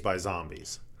chased by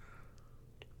zombies.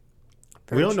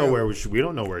 We don't know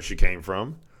where she came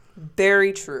from.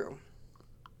 Very true.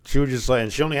 She was just like,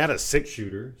 and she only had a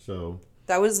 6-shooter, so...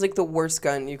 That was like the worst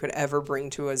gun you could ever bring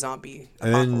to a zombie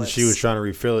apocalypse. And then she was trying to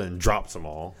refill it and drops them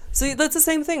all. So that's the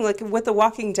same thing. Like with The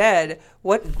Walking Dead,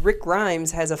 Rick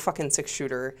Grimes has a fucking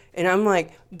 6-shooter. And I'm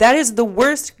like, that is the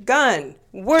worst gun.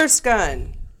 Worst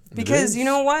gun. Because you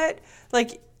know what?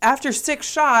 Like, after 6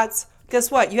 shots,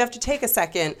 guess what? You have to take a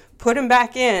second, put them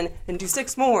back in, and do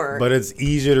 6 more. But it's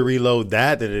easier to reload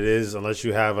that than it is unless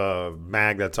you have a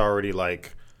mag that's already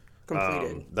like...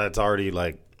 completed. That's already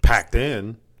like packed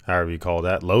in. However you call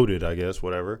that, loaded, I guess,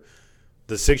 whatever.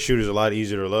 The 6-shooter is a lot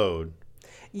easier to load.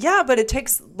 Yeah, but it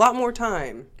takes a lot more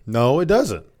time. No, it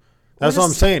doesn't. That's what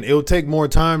I'm saying. It will take more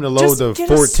time to load the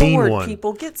 14 sword, one.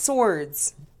 People, get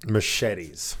swords.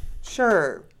 Machetes.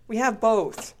 Sure, we have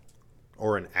both.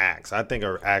 Or an axe. I think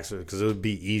an axe, because it would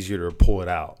be easier to pull it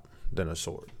out than a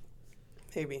sword.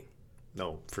 Maybe.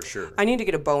 No, for sure. I need to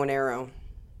get a bow and arrow.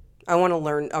 I want to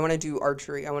learn. I want to do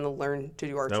archery. I want to learn to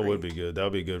do archery. That would be good. That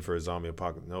would be good for a zombie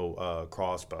apocalypse. No,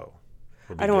 crossbow.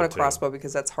 I don't want a crossbow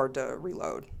because that's hard to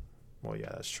reload. Well, yeah,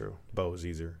 that's true. Bow is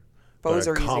easier. Bows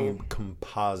are easy.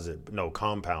 Compound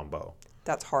bow.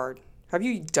 That's hard. Have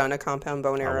you done a compound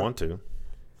bow and arrow? I want to.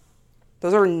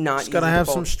 Those are not easy. Just gotta have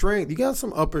some strength. You got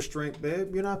some upper strength,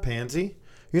 babe. You're not pansy.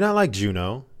 You're not like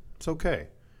Juno. It's okay.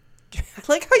 I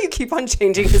like how you keep on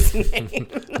changing his name.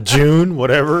 June,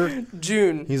 whatever.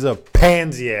 June. He's a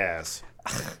pansy ass.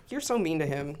 You're so mean to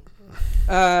him.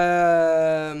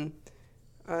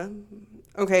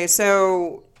 Okay,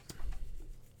 so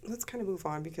let's kind of move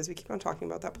on because we keep on talking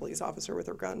about that police officer with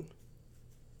her gun.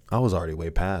 I was already way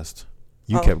past.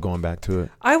 You kept going back to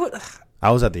it. I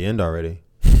was at the end already.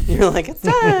 You're like, it's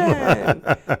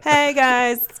done. Hey,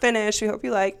 guys, it's finished. We hope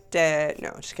you liked it.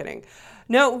 No, just kidding.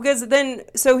 No, because then,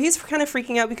 so he's kind of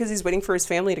freaking out because he's waiting for his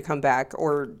family to come back,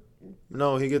 or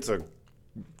no, he gets a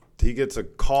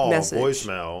call, message.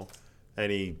 Voicemail,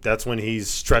 and that's when he's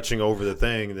stretching over the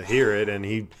thing to hear it, and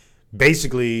he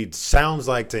basically sounds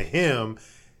like to him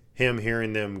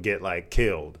hearing them get like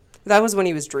killed. That was when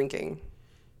he was drinking.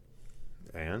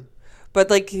 And But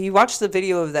like, you watch the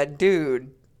video of that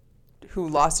dude who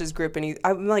lost his grip, and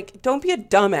I'm like, don't be a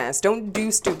dumbass. Don't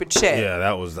do stupid shit. Yeah,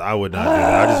 I would not do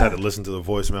that. I just had to listen to the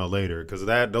voicemail later because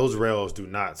those rails do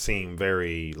not seem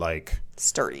very like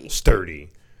sturdy.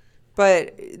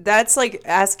 But that's like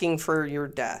asking for your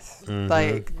death. Mm-hmm.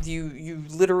 Like you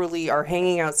literally are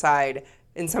hanging outside,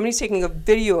 and somebody's taking a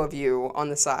video of you on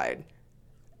the side.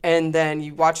 And then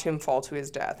you watch him fall to his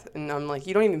death. And I'm like,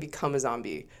 you don't even become a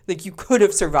zombie. Like, you could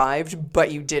have survived,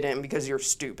 but you didn't because you're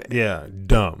stupid. Yeah,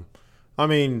 dumb. I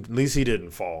mean, at least he didn't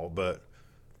fall, but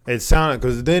it sounded,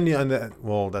 because then,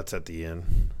 that's at the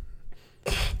end.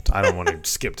 I don't want to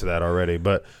skip to that already.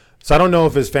 But, so I don't know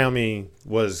if his family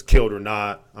was killed or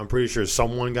not. I'm pretty sure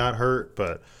someone got hurt,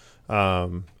 but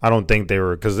I don't think they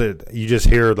were, because you just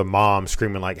hear the mom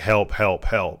screaming, like, help, help,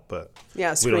 help. But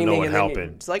yeah, screaming, we don't know what and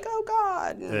happened. It's like, oh,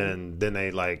 God. And then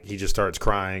he just starts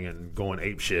crying and going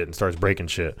ape shit and starts breaking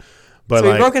shit. But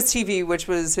so he broke his TV, which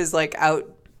was his, like,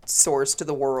 outsource to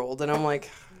the world. And I'm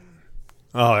like,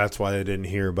 oh, that's why they didn't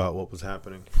hear about what was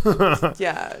happening.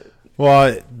 Yeah.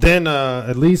 Well, then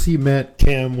at least he met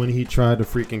Kim when he tried to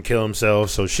freaking kill himself.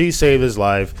 So she saved his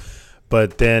life.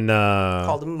 But then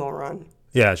called him a moron.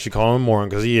 Yeah, she called him a moron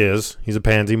because he's a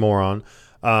pansy moron.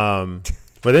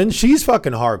 But then she's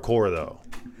fucking hardcore, though.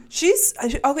 She's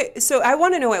okay. So I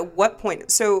want to know at what point.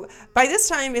 So by this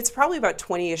time, it's probably about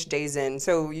 20-ish days in.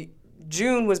 So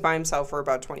June was by himself for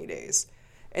about 20 days.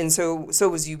 And so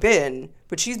was Yubin,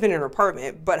 but she's been in her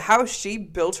apartment. But how she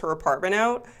built her apartment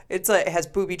out, it's like, it has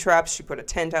booby traps. She put a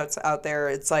tent out there.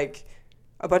 It's like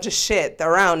a bunch of shit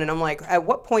around. And I'm like, at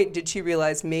what point did she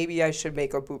realize maybe I should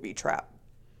make a booby trap?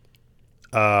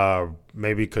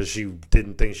 Maybe because she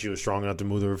didn't think she was strong enough to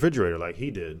move the refrigerator like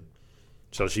he did.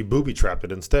 So she booby trapped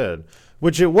it instead,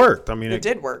 which it worked. I mean, it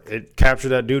did work. It captured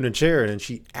that dude in a chair, and then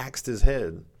she axed his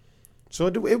head. So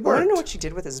it worked. I don't know what she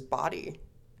did with his body.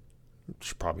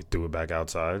 She probably threw it back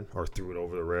outside or threw it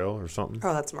over the rail or something.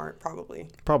 Oh, that's smart, probably.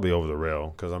 Probably over the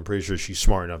rail, because I'm pretty sure she's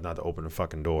smart enough not to open the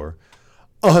fucking door.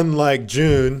 Unlike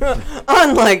June. But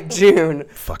it's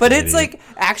idiot. like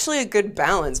actually a good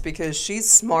balance because she's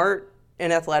smart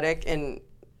and athletic and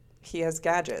he has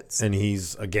gadgets. And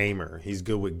he's a gamer. He's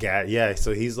good with yeah,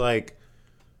 so he's like,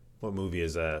 what movie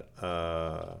is that?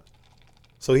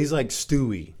 So he's like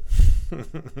Stewie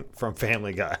from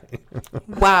Family Guy.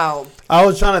 Wow. I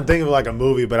was trying to think of like a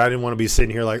movie, but I didn't want to be sitting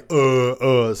here like,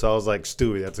 so I was like,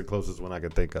 Stewie. That's the closest one I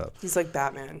could think of. He's like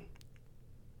Batman.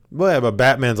 Well, yeah, but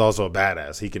Batman's also a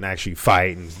badass. He can actually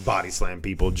fight and body slam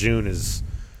people. June is...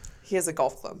 He has a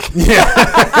golf club.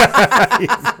 Yeah.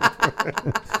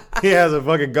 He has a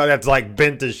fucking gun that's like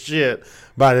bent to shit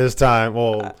by this time.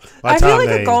 Well, I feel like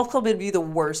a golf club would be the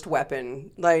worst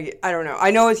weapon. Like, I don't know.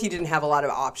 I know he didn't have a lot of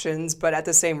options, but at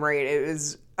the same rate, it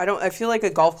was... I feel like a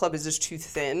golf club is just too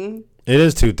thin. It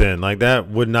is too thin. Like, that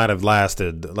would not have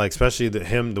lasted. Like, especially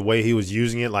the way he was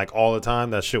using it, like, all the time,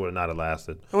 that shit would not have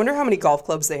lasted. I wonder how many golf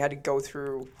clubs they had to go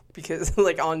through because,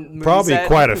 like, on movie probably set.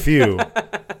 Quite a few.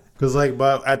 Because, like,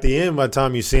 but at the end, by the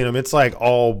time you see him, it's, like,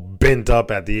 all bent up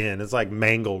at the end. It's, like,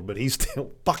 mangled, but he's still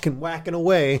fucking whacking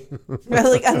away.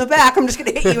 Like, on the back, I'm just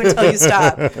going to hit you until you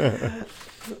stop.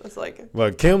 It's like...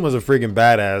 But Kim was a freaking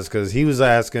badass because he was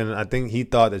asking, I think he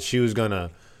thought that she was going to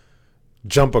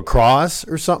jump across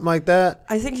or something like that.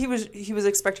 I think he was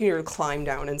expecting her to climb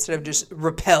down instead of just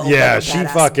rappel. Yeah, she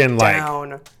fucking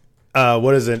down. Like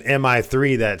what is it,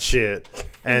 MI3 that shit.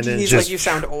 And then he's just like, you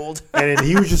sound old. And then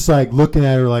he was just like looking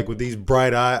at her like with these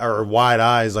bright eye or wide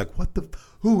eyes, like, what the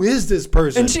who is this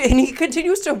person? And he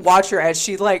continues to watch her as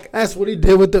she like. That's what he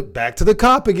did with the back to the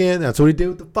cop again. That's what he did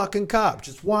with the fucking cop,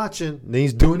 just watching. And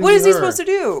he's doing it. What is he supposed to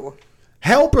do?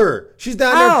 Help her. She's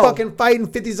down there fucking fighting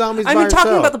 50 zombies by herself.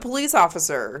 Talking about the police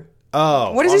officer.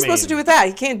 Oh. What is he supposed to do with that?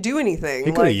 He can't do anything.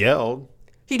 He could have yelled.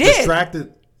 He did.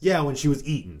 Distracted. Yeah, when she was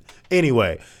eating.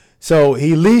 Anyway, so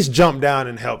he at least jumped down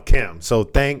and helped Kim. So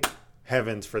thank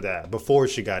heavens for that before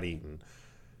she got eaten.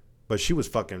 But she was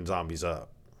fucking zombies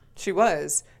up. She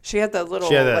was. She had that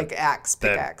little like axe,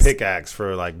 pickaxe. That pickaxe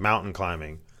for like mountain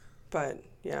climbing. But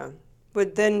yeah.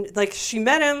 But then like she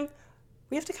met him.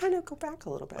 We have to kind of go back a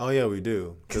little bit. Oh yeah, we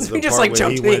do. Because we just like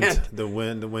jumped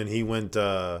when he went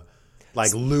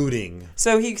like looting.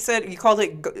 So he called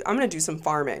it. I'm gonna do some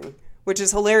farming, which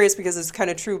is hilarious because it's kind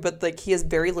of true. But like he has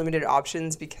very limited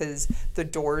options because the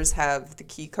doors have the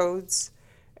key codes,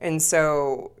 and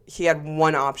so he had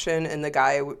one option, and the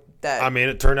guy that. I mean,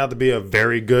 it turned out to be a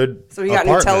very good. So he got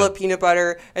Nutella, peanut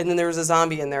butter, and then there was a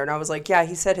zombie in there, and I was like, yeah,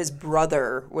 he said his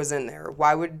brother was in there.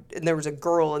 And there was a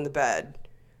girl in the bed.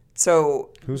 So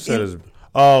who said his?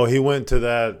 Oh, he went to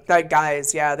that. That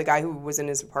guy's, the guy who was in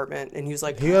his apartment, and he was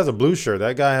like, He has a blue shirt.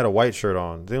 That guy had a white shirt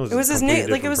on. it was his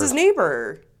neighbor. Like, it was his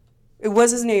neighbor. It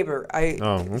was his neighbor.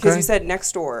 Because he said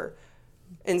next door.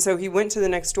 And so he went to the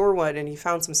next door one and he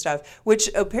found some stuff, which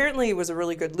apparently was a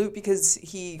really good loot because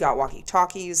he got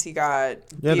walkie-talkies, he got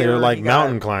Yeah, they were like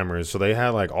mountain climbers, so they had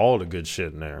like all the good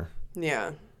shit in there.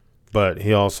 Yeah. But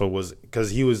he also was, because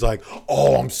he was like,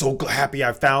 oh, I'm so happy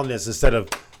I found this, instead of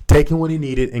taking what he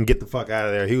needed and get the fuck out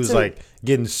of there. He was like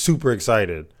getting super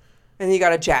excited. And he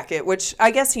got a jacket, which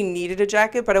I guess he needed a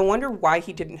jacket, but I wonder why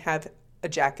he didn't have a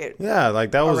jacket. Yeah,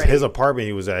 like that was already. His apartment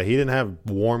he was at. He didn't have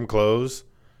warm clothes.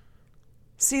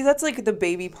 See, that's like the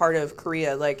baby part of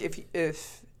Korea. Like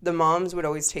if the moms would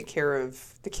always take care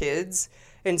of the kids,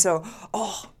 and so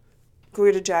go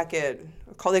get a jacket.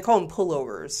 They call them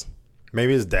pullovers.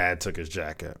 Maybe his dad took his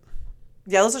jacket.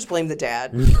 Yeah, let's just blame the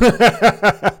dad.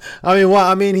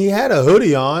 I mean, he had a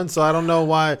hoodie on, so I don't know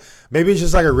why. Maybe it's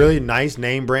just like a really nice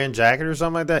name brand jacket or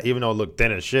something like that, even though it looked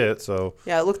thin as shit. So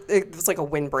yeah, it was like a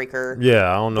windbreaker.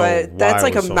 Yeah, I don't know. But that's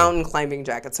like a so mountain climbing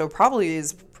jacket, so it probably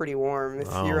is pretty warm if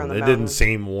you're on the mountain. It didn't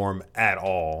seem warm at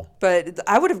all. But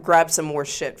I would have grabbed some more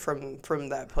shit from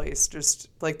that place, just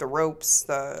like the ropes.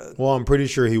 Well, I'm pretty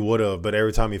sure he would have, but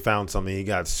every time he found something, he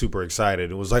got super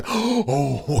excited. It was like,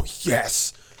 oh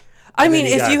yes. I mean,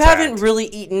 if you haven't really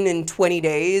eaten in 20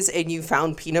 days and you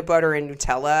found peanut butter and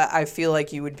Nutella, I feel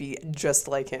like you would be just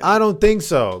like him. I don't think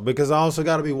so, because I also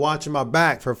got to be watching my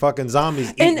back for fucking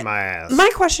zombies eating my ass. My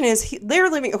question is, they're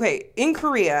living, in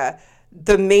Korea,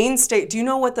 the main state, do you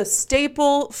know what the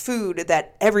staple food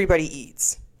that everybody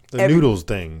eats? The noodles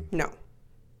thing. No.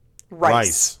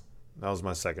 Rice. That was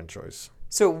my second choice.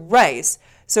 So rice.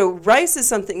 So rice is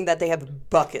something that they have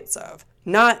buckets of.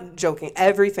 Not joking.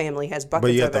 Every family has buckets of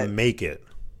it. But you have to make it.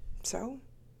 So?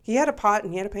 He had a pot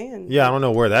and he had a pan. Yeah, I don't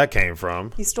know where that came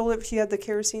from. He stole it. He had the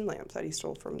kerosene lamp that he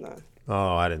stole from the...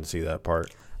 Oh, I didn't see that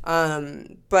part.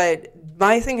 But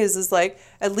my thing is like,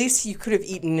 at least you could have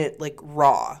eaten it, like,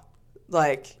 raw.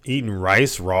 Like... Eating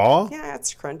rice raw? Yeah,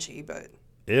 it's crunchy, but...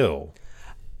 Ew.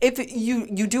 If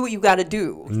you do what you got to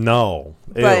do. No.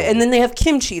 Ew. But and then they have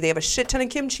kimchi. They have a shit ton of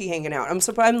kimchi hanging out. I'm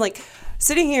surprised. I'm like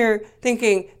sitting here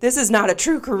thinking this is not a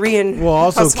true Korean. Well,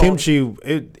 also household. kimchi.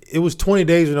 It was 20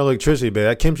 days with no electricity, but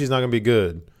that kimchi's not gonna be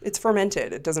good. It's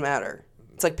fermented. It doesn't matter.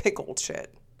 It's like pickled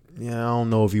shit. Yeah, I don't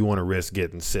know if you want to risk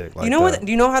getting sick. Like you know that. what?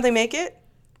 Do you know how they make it?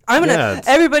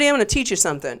 Everybody, I'm gonna teach you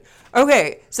something.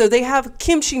 Okay, so they have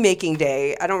kimchi making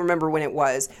day. I don't remember when it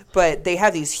was, but they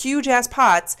have these huge ass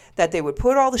pots that they would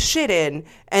put all the shit in,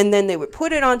 and then they would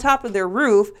put it on top of their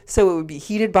roof so it would be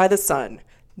heated by the sun.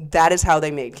 That is how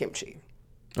they made kimchi.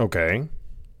 Okay.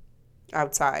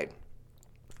 Outside.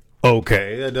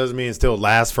 Okay, that doesn't mean it still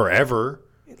lasts forever.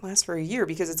 It lasts for a year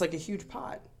because it's like a huge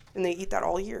pot, and they eat that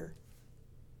all year.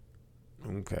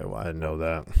 Okay, well I didn't know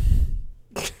that.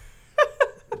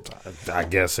 I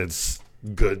guess it's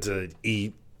good to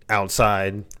eat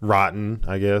outside, rotten,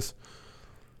 I guess.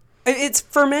 It's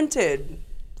fermented.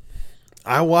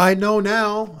 I know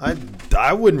now.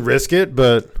 I wouldn't risk it,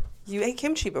 but... You ate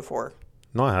kimchi before.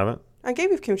 No, I haven't. I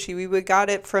gave you kimchi. We got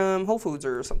it from Whole Foods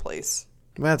or someplace.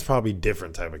 That's probably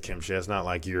different type of kimchi. That's not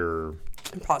like your...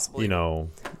 Possibly.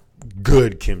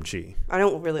 Good kimchi. I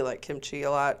don't really like kimchi a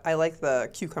lot. I like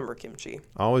the cucumber kimchi.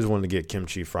 I always wanted to get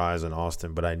kimchi fries in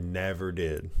Austin, but I never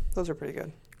did. Those are pretty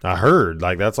good. I heard.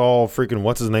 Like, that's all freaking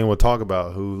what's his name would talk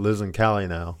about, who lives in Cali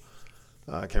now.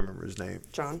 I can't remember his name.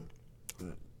 John?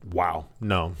 Wow.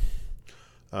 No.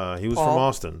 He was Paul? from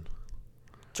Austin.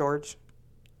 George?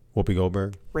 Whoopi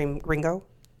Goldberg? Ringo?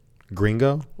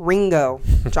 Gringo? Ringo.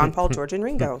 John, Paul, George, and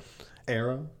Ringo.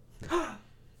 Arrow?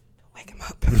 Wake him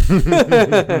up.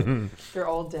 They're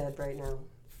all dead right now.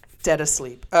 Dead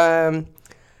asleep.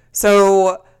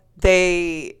 So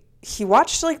he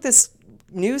watched like this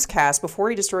newscast before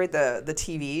he destroyed the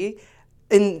TV,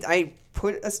 and I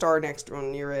put a star next to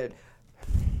him near it.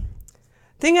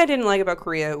 Thing I didn't like about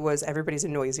Korea was everybody's a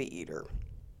noisy eater.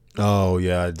 Oh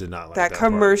yeah, I did not like that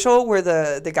commercial part. where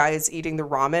the guy is eating the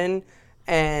ramen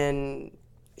and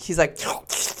he's like,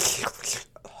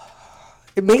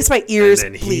 it makes my ears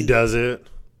and then bleed. He does it.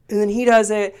 And then he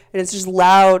does it, and it's just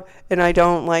loud, and I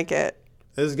don't like it.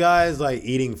 This guy is like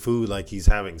eating food like he's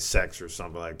having sex or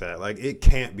something like that. Like, it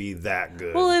can't be that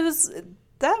good. Well,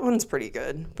 that one's pretty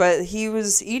good, but he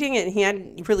was eating it, and he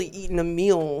hadn't really eaten a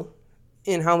meal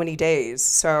in how many days,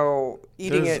 so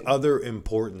There's other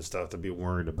important stuff to be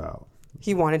worried about.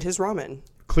 He wanted his ramen.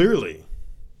 Clearly.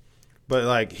 But,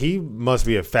 like, he must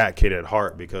be a fat kid at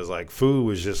heart because, like, food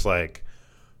was just, like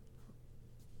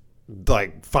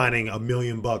finding $1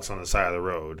 million on the side of the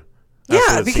road. That's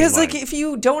Yeah, what it because seemed like if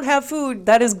you don't have food,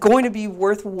 that is going to be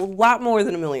worth a lot more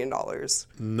than $1 million.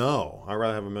 No, I'd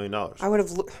rather have $1 million. I would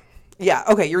have. Yeah,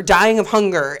 okay, you're dying of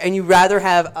hunger, and you'd rather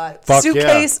have a Fuck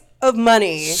suitcase of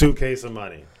money. Suitcase of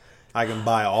money. I can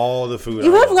buy all the food.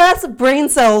 You have less brain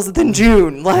cells than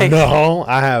June. Like, no,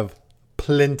 I have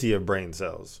plenty of brain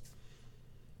cells.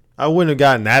 I wouldn't have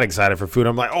gotten that excited for food.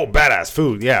 I'm like, oh, badass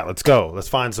food. Yeah, let's go. Let's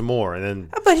find some more. And then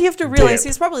but you have to realize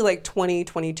he's probably like 20,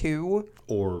 22.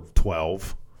 Or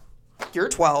 12. You're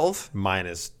 12.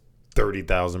 Minus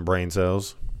 30,000 brain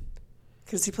cells.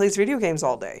 Because he plays video games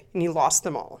all day, and he lost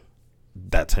them all.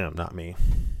 That's him, not me.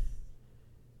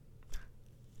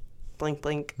 Blink,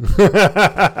 blink.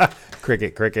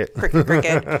 Cricket. Cricket.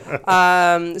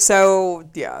 So,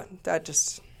 yeah, that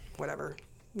just, whatever.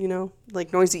 You know?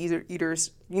 Like, noisy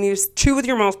eaters, you need to chew with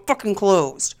your mouth fucking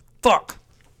closed. Fuck.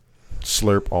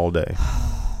 Slurp all day.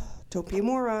 Don't be a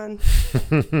moron.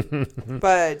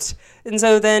 And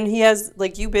so then he has,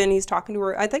 like, he's talking to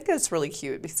her. I think that's really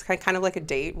cute. It's kind of like a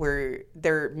date where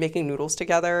they're making noodles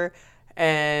together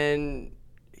and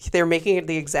they're making it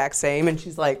the exact same. And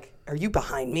she's like, are you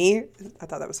behind me? I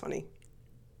thought that was funny.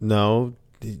 No,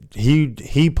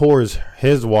 he pours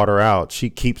his water out. She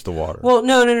keeps the water. Well,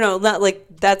 no. Not like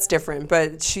that's different.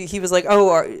 But he was like,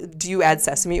 oh, do you add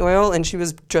sesame oil? And she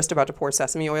was just about to pour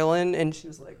sesame oil in. And she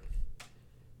was like,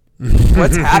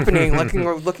 what's happening?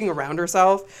 Looking around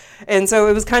herself. And so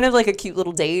it was kind of like a cute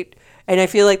little date. And I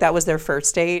feel like that was their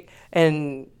first date.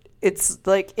 And it's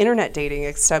like internet dating,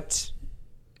 except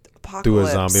apocalypse. Do a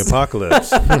zombie apocalypse.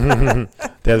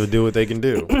 They have to do what they can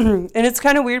do. And it's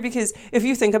kind of weird because if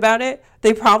you think about it,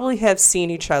 they probably have seen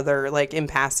each other like in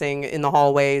passing in the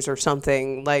hallways or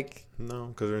something. Like, no,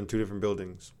 because they're in two different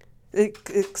buildings.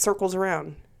 It circles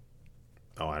around.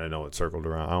 Oh, I didn't know it circled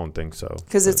around. I don't think so.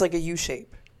 Because it's like a U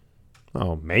shape.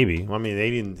 Oh, maybe. I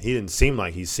mean, he didn't seem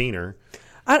like he's seen her.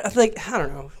 I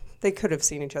don't know. They could have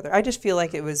seen each other. I just feel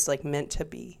like it was like meant to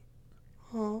be.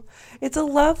 Oh, it's a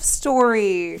love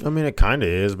story. I mean, it kind of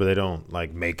is, but they don't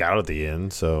like make out at the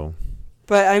end. So,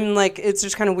 but I'm like, it's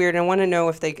just kind of weird. I want to know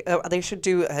if they should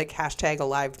do like hashtag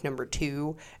Alive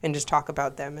 #2 and just talk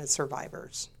about them as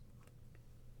survivors.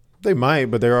 They might,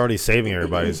 but they're already saving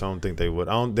everybody, so I don't think they would.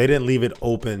 They didn't leave it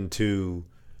open to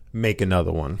make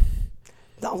another one.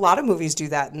 A lot of movies do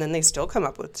that, and then they still come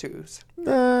up with 2s.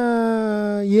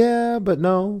 Yeah, but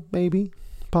no, maybe,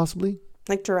 possibly.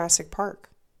 Like Jurassic Park.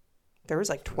 There was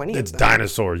like 20 It's of them.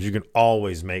 dinosaurs. You can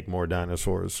always make more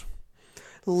dinosaurs.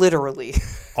 Literally.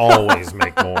 Always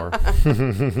make more.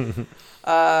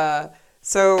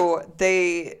 So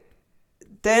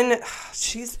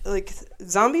she's like,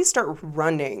 zombies start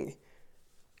running.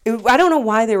 I don't know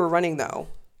why they were running, though.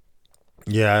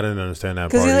 Yeah, I didn't understand that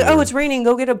part. Because he's like, oh, it's raining.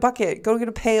 Go get a bucket. Go get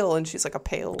a pail. And she's like, a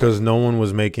pail. Because no one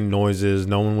was making noises.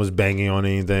 No one was banging on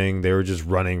anything. They were just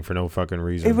running for no fucking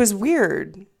reason. It was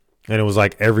weird. And it was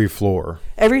like every floor.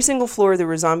 Every single floor, there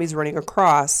were zombies running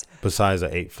across. Besides the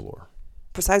 8th floor.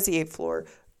 Besides the 8th floor.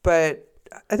 But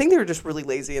I think they were just really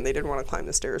lazy and they didn't want to climb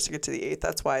the stairs to get to the 8th.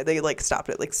 That's why they like stopped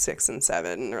at like 6 and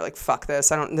 7. And they're like, fuck this.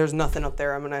 There's nothing up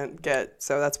there I'm going to get.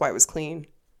 So that's why it was clean.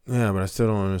 Yeah, but I still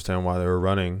don't understand why they were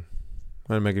running.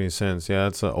 That didn't make any sense. Yeah,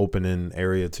 it's an open-in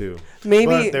area too. Maybe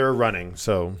but they were running,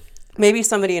 so maybe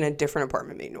somebody in a different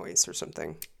apartment made noise or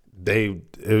something.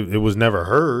 It was never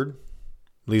heard,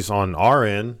 at least on our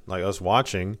end, like us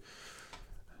watching.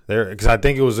 There, because I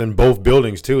think it was in both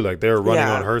buildings too. Like they were running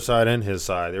on her side and his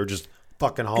side. They were just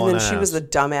fucking hauling ass. And then she was the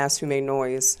dumbass who made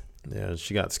noise. Yeah,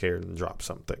 she got scared and dropped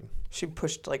something. She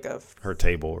pushed like her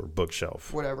table or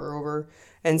bookshelf, whatever, over.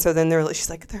 And so then she's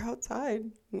like, they're outside.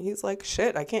 And he's like,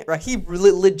 shit, I can't. Right? He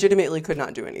legitimately could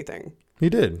not do anything.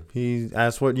 He did. He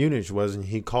asked what unit she was, and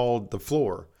he called the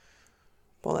floor.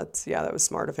 Well, that was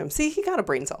smart of him. See, he got a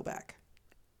brain cell back.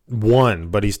 1,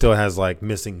 but he still has like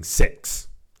missing 6.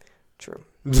 True.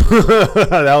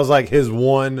 That was like his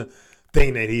one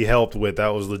thing that he helped with.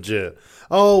 That was legit.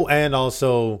 Oh, and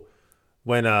also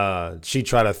when she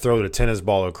tried to throw the tennis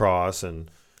ball across and...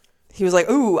 He was like,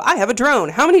 ooh, I have a drone.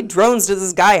 How many drones does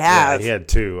this guy have? Yeah, he had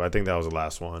 2. I think that was the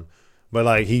last one. But,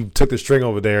 like, he took the string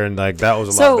over there, and, like, that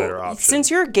was a lot better option.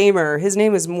 Since you're a gamer, his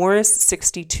name is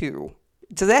Morris62.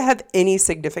 Does that have any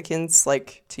significance,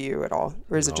 like, to you at all?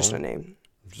 Or is it just a name?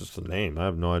 It's just a name. I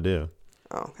have no idea.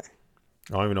 Oh, okay.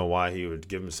 I don't even know why he would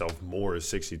give himself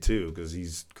Morris62, because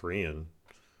he's Korean.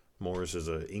 Morris is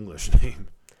an English name.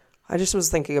 I just was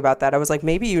thinking about that. I was like,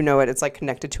 maybe you know it. It's like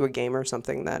connected to a game or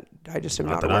something that I just am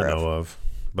not aware of. That I know of.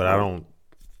 But I don't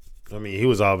I mean, he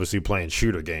was obviously playing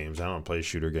shooter games. I don't play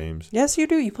shooter games. Yes, you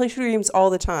do. You play shooter games all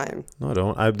the time. No, I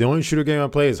don't. The only shooter game I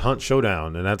play is Hunt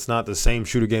Showdown, and that's not the same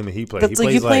shooter game that he plays. That's He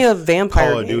like plays you play a vampire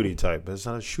Call of game. Duty type, but it's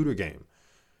not a shooter game.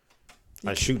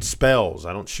 I shoot spells.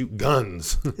 I don't shoot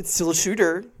guns. It's still a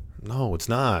shooter. No, it's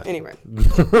not. Anyway.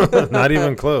 Not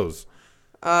even close.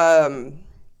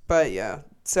 But yeah.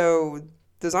 So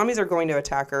the zombies are going to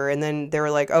attack her, and then they were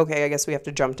like, okay, I guess we have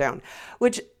to jump down.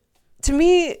 Which, to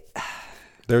me...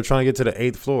 They were trying to get to the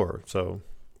 8th floor, so...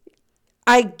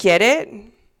 I get it.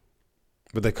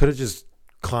 But they could have just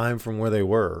climbed from where they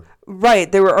were.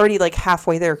 Right. They were already like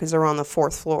halfway there because they were on the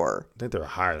 4th floor. I think they were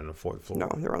higher than the 4th floor. No,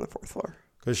 they were on the 4th floor.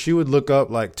 Because she would look up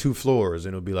like 2 floors,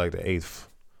 and it would be like the 8th.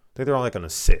 I think they're all like on the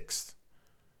 6th.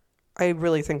 I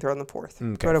really think they're on the 4th.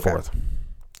 Okay, but 4th.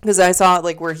 Because I saw it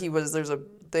like where he was, there's a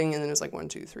thing, and then it's like 1,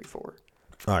 2, 3, 4.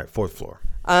 All right, 4th floor.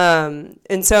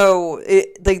 And so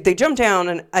they jumped down,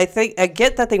 and I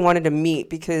get that they wanted to meet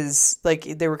because like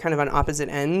they were kind of on opposite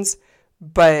ends,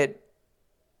 but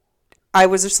I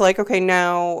was just like, okay,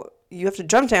 now you have to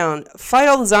jump down, fight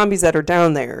all the zombies that are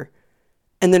down there,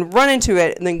 and then run into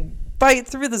it, and then fight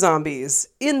through the zombies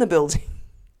in the building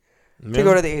to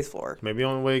go to the 8th floor. Maybe the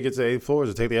only way to get to the 8th floor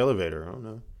is to take the elevator. I don't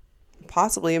know.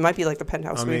 Possibly. It might be like the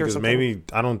penthouse suite or something. Maybe,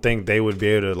 I don't think they would be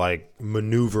able to like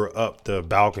maneuver up the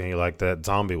balcony like that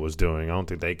zombie was doing. I don't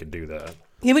think they could do that.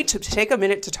 Can we take a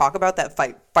minute to talk about that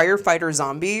firefighter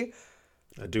zombie?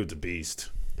 That dude's a beast.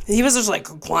 He was just like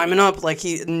climbing up like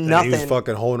nothing. He was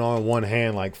fucking holding on one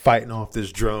hand, like fighting off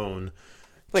this drone.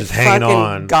 Like just hanging fucking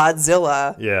on.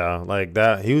 Godzilla. Yeah, like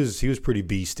that. He was pretty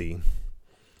beastie.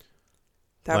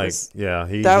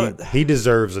 He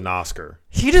deserves an Oscar.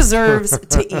 He deserves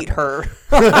to eat her.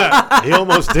 He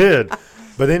almost did.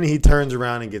 But then he turns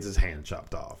around and gets his hand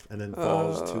chopped off and then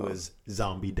falls to his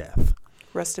zombie death.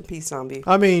 Rest in peace, zombie.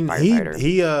 I mean,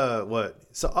 firefighter. what?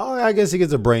 So I guess he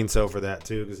gets a brain cell for that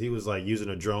too, because he was like using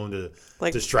a drone to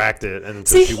like distract it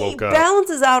until she woke up. He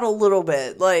balances out a little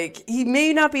bit. Like he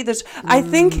may not be this. I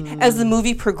think as the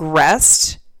movie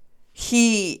progressed,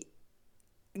 he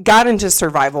got into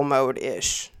survival mode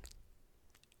ish.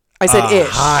 I said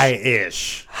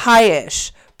ish.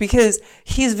 High-ish. Because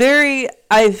he's very,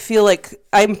 I feel like,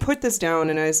 I put this down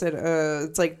and I said,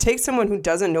 it's like, take someone who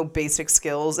doesn't know basic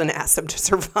skills and ask them to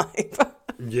survive.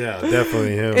 Yeah,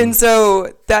 definitely him. And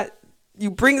so that, you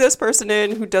bring this person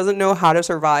in who doesn't know how to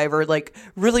survive or like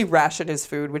really ration his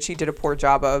food, which he did a poor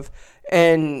job of.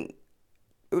 And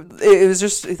it was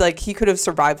just like he could have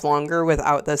survived longer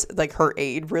without this, like her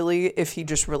aid, really, if he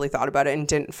just really thought about it and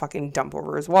didn't fucking dump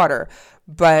over his water.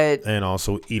 And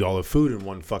also eat all the food in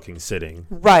one fucking sitting.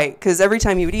 Right, because every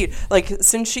time he would eat, like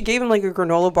since she gave him like a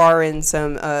granola bar and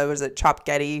some chopped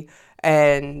Getty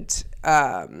and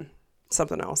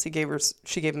something else. She gave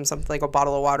him something like a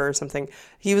bottle of water or something.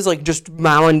 He was like just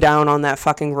mowing down on that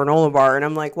fucking granola bar, and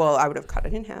I'm like, well, I would have cut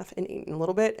it in half and eaten a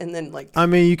little bit, and then like. I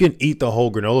mean, you can eat the whole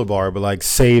granola bar, but like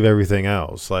save everything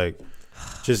else. Like,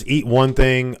 just eat one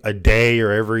thing a day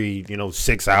or every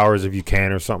 6 hours if you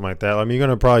can or something like that. I mean, you're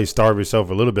gonna probably starve yourself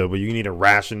a little bit, but you need a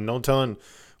ration. No telling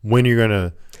when you're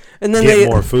gonna. And then get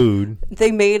more food.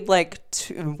 They made like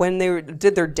when they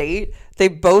did their date, they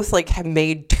both like had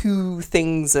made 2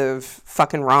 things of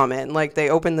fucking ramen. Like they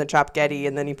opened the chopped Getty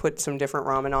and then he put some different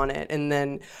ramen on it. And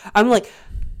then I'm like,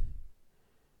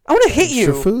 I want to hit you.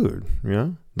 It's your food, yeah.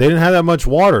 They didn't have that much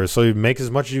water, so you make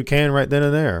as much as you can right then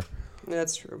and there.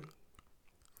 That's true.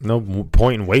 No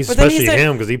point in waste, especially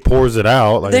him because he pours it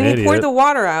out like an idiot. Then he poured the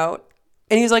water out,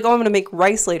 and he's like, "Oh, I'm gonna make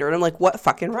rice later." And I'm like, "What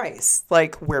fucking rice?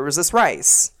 Like, where was this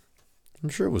rice?" I'm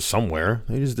sure it was somewhere.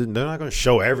 They just didn't. They're not going to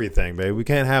show everything, babe. We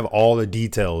can't have all the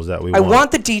details that we want. I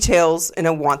want the details, and I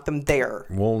want them there.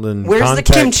 Well, then where's the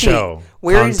kimchi? Cho.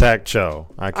 Contact Cho.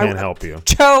 I can't help you.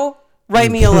 Cho, write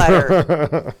me a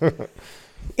letter.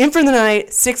 In for the night,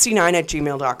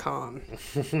 69@gmail.com.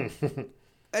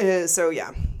 So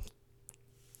yeah,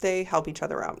 they help each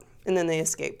other out, and then they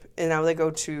escape, and now they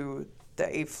go to the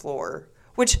 8th floor,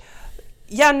 which.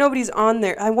 Yeah, nobody's on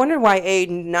there. I wonder why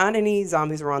not any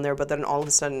zombies were on there, but then all of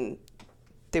a sudden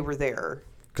they were there.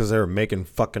 Because they were making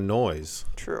fucking noise.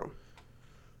 True.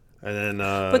 And then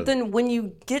but then when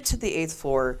you get to the 8th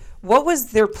floor, what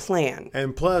was their plan?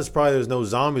 And plus probably there's no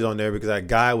zombies on there because that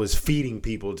guy was feeding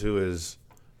people to his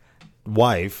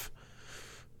wife.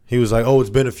 He was like, "Oh, it's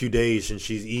been a few days since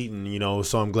she's eaten,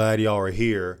 so I'm glad y'all are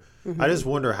here." Mm-hmm. I just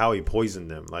wonder how he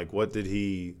poisoned them. Like what did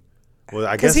he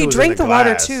I guess he drank the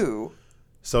water too.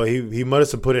 So he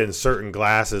must have put it in certain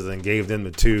glasses and gave them the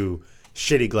 2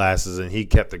 shitty glasses, and he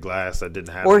kept the glass that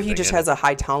didn't have. Or he just has a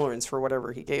high tolerance for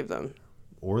whatever he gave them.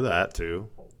 Or that too,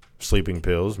 sleeping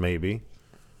pills maybe.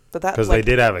 But that because they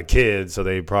did have a kid, so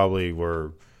they probably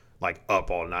were like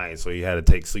up all night, so he had to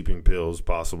take sleeping pills,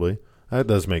 possibly. That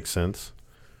does make sense.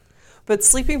 But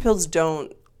sleeping pills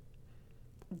don't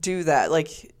do that.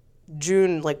 Like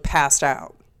June, like passed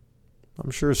out.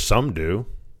 I'm sure some do.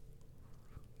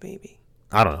 Maybe.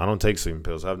 I don't take sleeping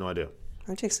pills. I have no idea.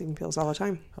 I take sleeping pills all the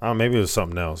time. Maybe it was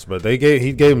something else, but he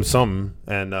gave him something,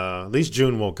 and at least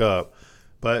June woke up.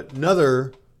 But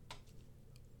another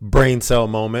brain cell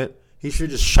moment. He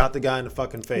should have just shot the guy in the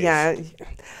fucking face. Yeah.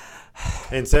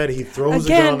 Instead, he throws the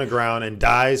gun on the ground and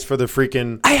dies for the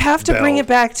freaking I have to belt. bring it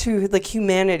back to like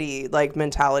humanity, like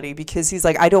mentality, because he's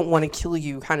like, I don't want to kill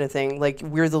you kind of thing. Like,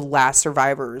 we're the last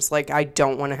survivors. Like, I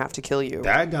don't want to have to kill you.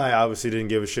 That guy obviously didn't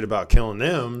give a shit about killing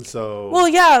them, so... Well,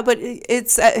 yeah, but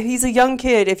it's he's a young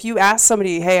kid. If you ask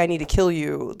somebody, hey, I need to kill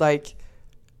you, like,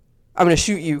 I'm going to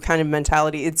shoot you kind of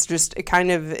mentality. It's just, it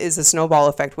kind of is a snowball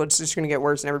effect. Well, it's just going to get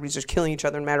worse and everybody's just killing each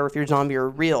other no matter if you're zombie or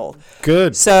real.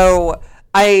 Good. So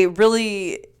I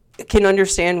really can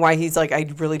understand why he's like, I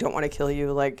really don't want to kill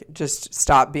you. Like, just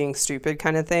stop being stupid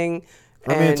kind of thing.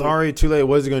 I mean, it's already too late.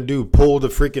 What is he going to do? Pull the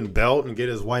freaking belt and get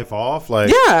his wife off? Like,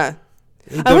 yeah.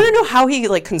 I want to know how he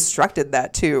like constructed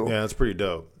that too. Yeah, that's pretty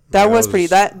dope. That was pretty.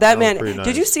 That man. Nice.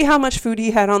 Did you see how much food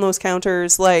he had on those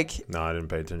counters? Like, no, I didn't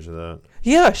pay attention to that.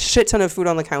 He had a shit ton of food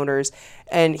on the counters,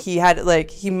 and he had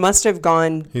like he must have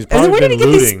gone. He's probably and then where did he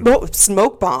looting. get these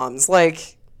smoke bombs?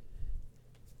 Like,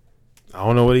 I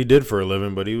don't know what he did for a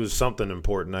living, but he was something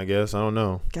important, I guess. I don't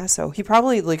know. Guess so. He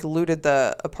probably like looted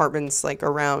the apartments like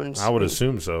around. I would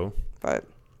assume so. But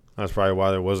that's probably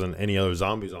why there wasn't any other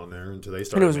zombies on there until they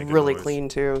started. And it was making really noise. clean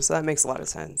too, so that makes a lot of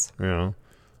sense. You know,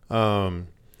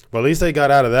 but at least they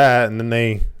got out of that, and then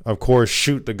they, of course,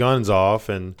 shoot the guns off,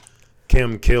 and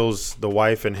Kim kills the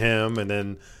wife and him, and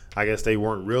then I guess they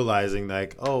weren't realizing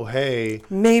like, oh hey,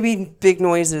 maybe big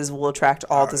noises will attract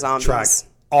all the zombies. Attract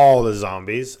all the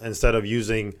zombies instead of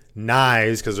using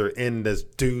knives because they're in this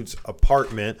dude's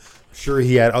apartment. Sure,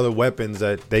 he had other weapons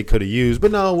that they could have used,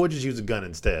 but no, we'll just use a gun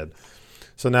instead.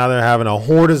 So now they're having a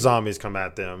horde of zombies come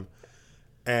at them.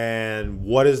 And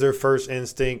what is their first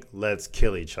instinct? Let's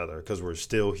kill each other because we're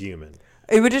still human.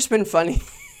 It would just been funny.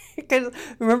 Because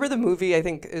remember the movie, I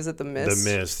think, is it The Mist? The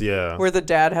Mist, yeah. Where the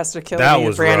dad has to kill that him.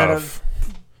 Was He ran rough. out of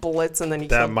bullets and then he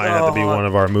that killed. might have to be one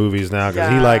of our movies now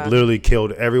because he like literally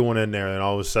killed everyone in there, and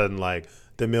all of a sudden like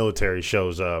the military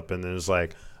shows up, and then it's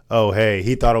like, oh hey,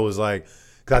 he thought it was like,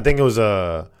 cause I think it was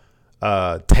a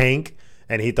tank,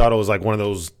 and he thought it was like one of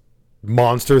those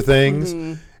monster things.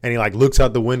 Mm-hmm. And he like looks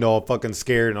out the window all fucking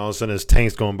scared, and all of a sudden his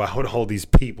tank's going by with all these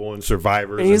people and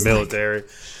survivors and military. Like,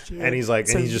 and he's like,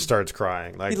 so and he just starts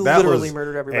crying. Like he that literally was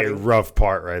murdered everybody. A rough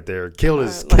part right there. Killed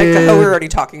his like, kid. we're already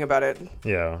talking about it.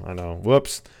 Yeah, I know.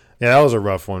 Whoops. Yeah, that was a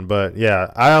rough one. But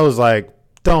yeah, I was like,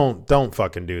 don't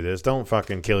fucking do this. Don't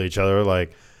fucking kill each other.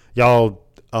 Like y'all.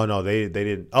 Oh no, they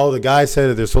didn't. Oh, the guy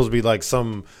said that there's supposed to be like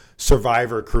some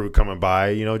survivor crew coming by.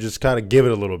 You know, just kind of give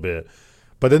it a little bit.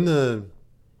 But then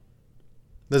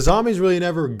the zombies really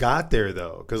never got there,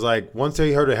 though. Because, like, once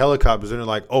they heard the helicopters, then they're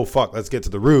like, oh, fuck, let's get to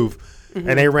the roof. Mm-hmm.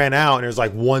 And they ran out, and there's,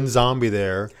 like, one zombie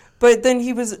there. But then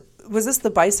was this the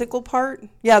bicycle part?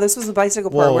 Yeah, this was the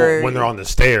bicycle part. Where when they're on the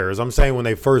stairs. I'm saying when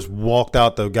they first walked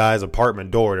out the guy's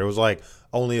apartment door, there was, like,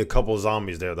 only a couple of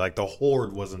zombies there. Like, the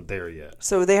horde wasn't there yet.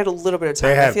 So they had a little bit of time.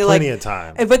 They had plenty of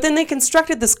time. But then they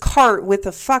constructed this cart with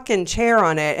a fucking chair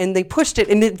on it, and they pushed it,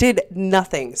 and it did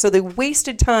nothing. So they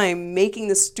wasted time making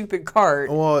this stupid cart.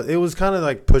 Well, it was kind of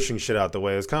like pushing shit out the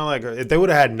way. It was kind of like, if they would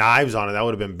have had knives on it, that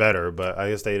would have been better. But I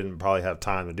guess they didn't probably have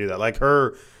time to do that. Like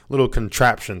her little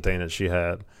contraption thing that she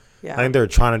had. Yeah. I think they were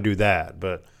trying to do that,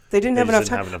 but... They didn't have enough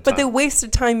time. But they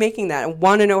wasted time making that and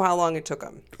want to know how long it took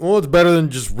them. Well, it's better than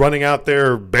just running out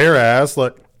there bare ass.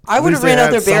 Like I would have ran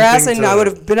out there bare ass, and I would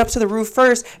have been up to the roof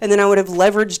first, and then I would have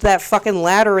leveraged that fucking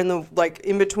ladder in the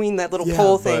in between that little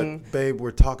pole thing. Babe,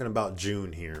 we're talking about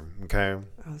June here, okay?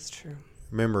 Oh, that's true.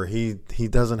 Remember, he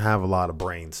doesn't have a lot of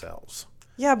brain cells.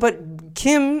 Yeah, but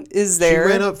Kim is there. She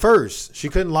ran up first. She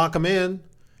couldn't lock him in.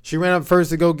 She ran up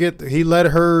first to go get. He let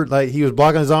her he was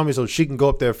blocking the zombie so she can go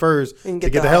up there first to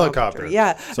get the helicopter.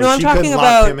 Yeah, so no, I'm talking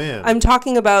about. I'm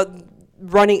talking about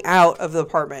running out of the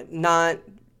apartment, not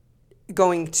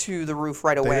going to the roof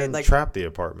right away. They didn't trap the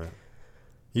apartment.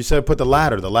 You said put the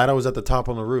ladder. The ladder was at the top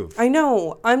on the roof. I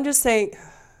know. I'm just saying.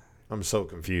 I'm so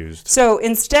confused. So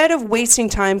instead of wasting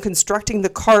time constructing the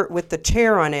cart with the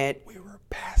chair on it, we were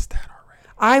past that already.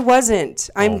 I wasn't.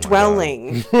 I'm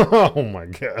dwelling. Oh my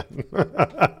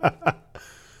God.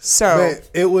 So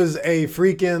it was a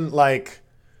freaking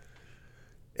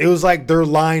it was like their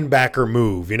linebacker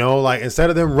move, you know, like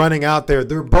instead of them running out there,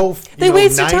 they're both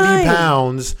 90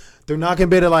 pounds. They're not gonna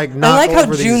be able to like I knock like how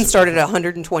over June these. started at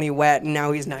 120 wet, and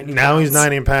now he's 90. Now he's pounds.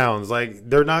 90 pounds. Like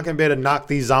they're not gonna be able to knock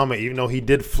these zombies, even though he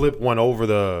did flip one over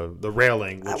the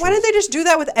railing. Why didn't they just do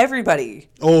that with everybody?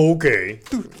 Oh, okay.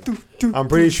 I'm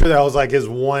pretty sure that was like his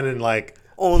one and like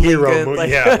Only hero good, movie. like-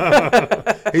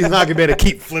 Yeah, he's not gonna be able to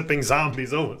keep flipping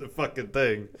zombies over the fucking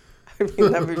thing. I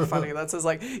mean, that would be funny. That's just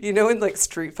like, in like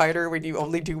Street Fighter when you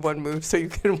only do one move so you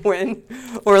can win,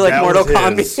 or like That Mortal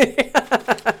was his.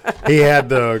 Kombat. He had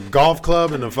the golf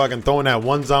club and the fucking throwing that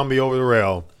one zombie over the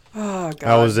rail. Oh god.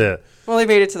 That was it. Well, he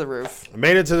made it to the roof.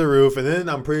 Made it to the roof, and then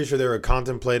I'm pretty sure they were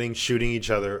contemplating shooting each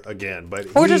other again. But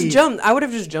Or just jumped. I would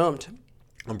have just jumped.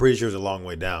 I'm pretty sure it was a long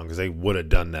way down because they would have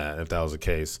done that if that was the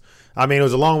case. I mean, it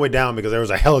was a long way down because there was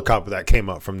a helicopter that came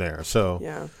up from there. So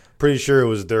Yeah. pretty sure it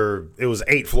was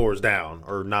 8 floors down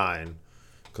or 9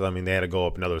 because I mean they had to go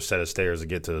up another set of stairs to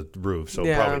get to the roof. So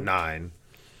Yeah. probably 9.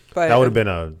 But That would have been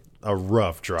a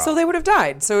rough drop. so they would have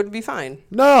died. So it'd be fine.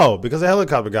 No, because the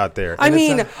helicopter got there. I And it's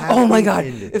mean, a oh my happy god!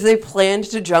 ending. If they planned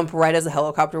to jump right as the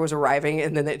helicopter was arriving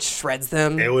and then it shreds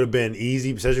them, It would have been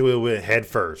easy, especially with it went head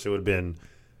first. It would have been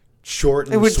short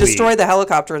and it would sweet. destroy the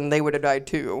helicopter and they would have died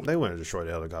too. They wouldn't destroy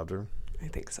the helicopter. I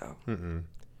think so.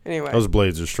 Anyway, Those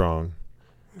blades are strong.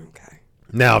 okay,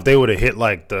 Now, if they would have hit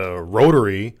like the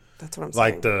rotary, that's what I'm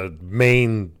like saying. the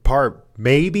main part,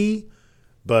 maybe.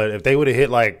 But if they would have hit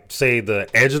like, say, the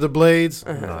edge of the blades,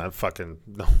 no, that fucking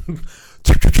no.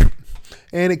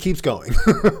 And it keeps going.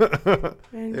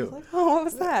 And he's like, oh, what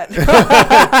was that?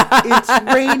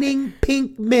 It's raining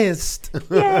pink mist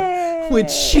Yay!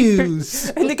 with shoes.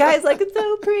 And the guy's like, it's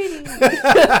so pretty.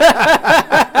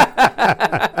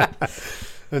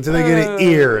 Until they get an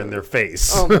ear in their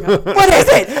face. Oh my god, what is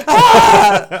it?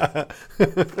 Ah!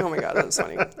 Oh my god, that was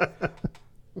funny.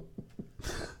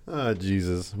 Oh,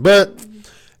 Jesus. But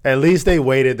at least they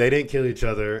waited. They didn't kill each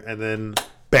other. And then,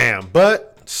 bam.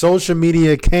 But social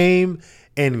media came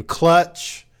in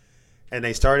clutch. And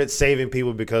they started saving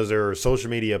people because there were social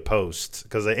media posts.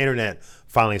 Because the internet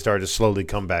finally started to slowly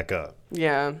come back up.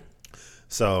 Yeah.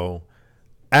 So,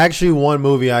 actually, one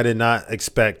movie I did not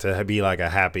expect to be like a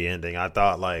happy ending. I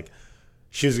thought like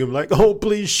she was going to be like, oh,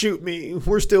 please shoot me.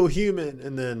 We're still human.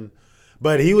 And then,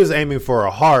 but he was aiming for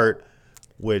a heart,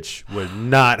 which would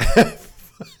not have.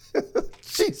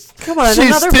 Come on, she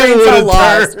another still brain cell would've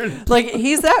lost. turned. Like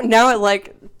he's out now at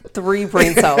like 3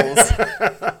 brain cells.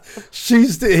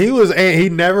 He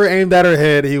never aimed at her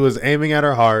head. He was aiming at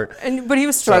her heart. But he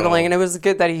was struggling, So- and it was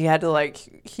good that he had to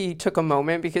he took a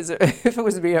moment because if it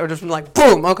was me, I would just been like,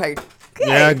 boom, okay.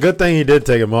 Yeah, good thing he did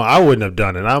take him on. I wouldn't have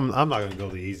done it. I'm not gonna go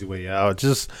the easy way out.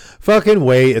 Just fucking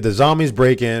wait. If the zombies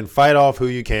break in, fight off who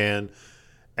you can,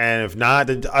 and if not,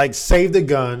 then like save the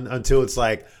gun until it's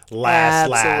like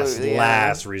Absolutely, yeah.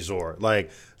 last resort. Like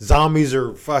zombies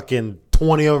are fucking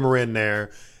 20 of them are in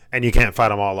there, and you can't fight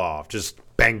them all off. Just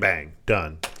bang bang,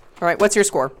 done. All right, what's your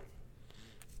score?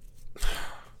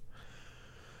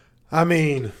 I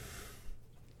mean,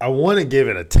 I want to give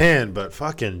it a 10, but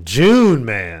fucking June,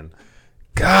 man.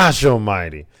 Gosh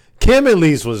almighty. Kim at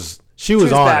least she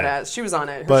was on badass. it. She was on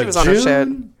it. But She was on her shit.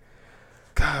 June,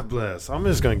 God bless. I'm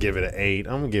just going to give it an 8.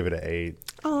 I'm going to give it an 8.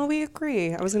 Oh, we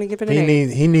agree. I was going to give it an 8.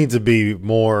 He needs to be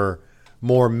more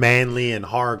manly and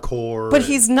hardcore. But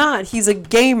he's not. He's a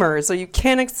gamer, so you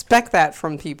can't expect that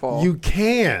from people. You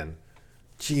can.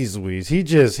 Jeez Louise. He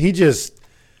just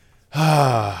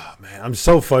man, I'm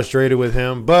so frustrated with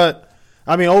him. But,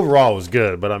 I mean, overall it was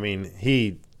good. But, I mean,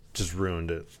 he just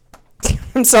ruined it.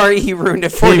 I'm sorry he ruined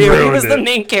it for He you. He ruined was the it.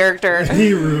 main character.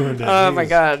 He ruined it. Oh He my was-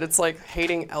 god, it's like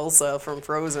hating Elsa from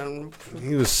Frozen.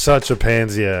 He was such a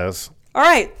pansy ass. All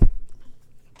right.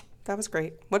 That was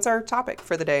great. What's our topic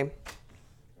for the day?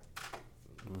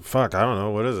 Fuck, I don't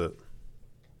know. What is it?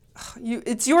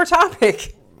 It's your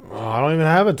topic. Oh, I don't even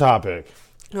have a topic.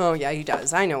 Oh yeah, he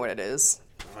does. I know what it is.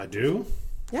 I do?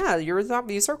 Yeah,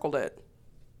 you circled it.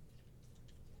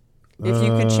 If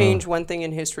you could change one thing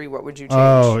in history, what would you change?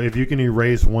 Oh, if you can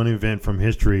erase one event from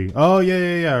history. Oh,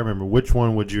 yeah. I remember. Which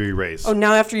one would you erase? Oh,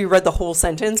 now after you read the whole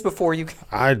sentence before you...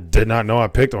 I did not know I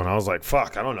picked one. I was like,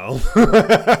 fuck, I don't know.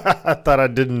 I thought I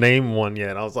didn't name one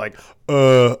yet. I was like,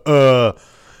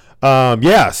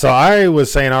 yeah, so I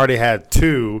was saying I already had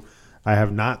 2. I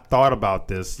have not thought about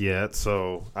this yet,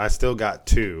 so I still got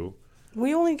 2.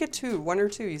 We only get 2. 1 or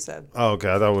 2, you said. Oh,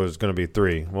 okay, I thought it was going to be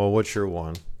 3. Well, what's your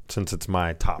one, since it's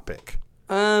my topic?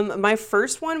 My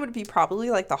first one would be probably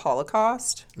like the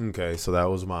Holocaust. Okay, so that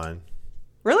was mine.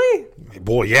 Really?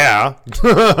 Boy, yeah.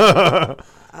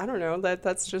 I don't know.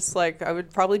 That's just like, I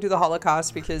would probably do the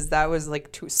Holocaust because that was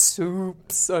like too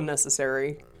soups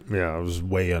unnecessary. Yeah, it was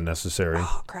way unnecessary.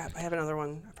 Oh, crap. I have another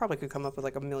one. I probably could come up with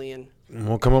like a million.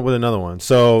 We'll come up with another one.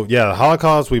 So, yeah, the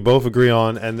Holocaust we both agree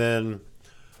on. And then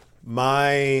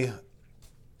I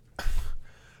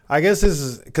guess this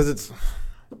is because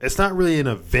it's not really an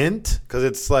event because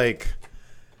it's like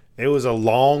it was a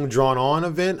long drawn on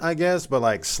event, I guess, but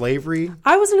like slavery.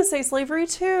 I was going to say slavery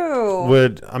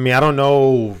too. I don't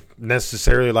know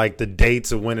necessarily like the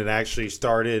dates of when it actually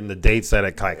started and the dates that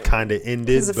it kind of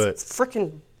ended, but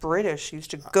freaking British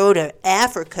used to go to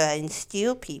Africa and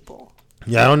steal people.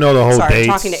 Yeah, I don't know the whole dates.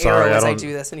 I'm talking to Arrow as I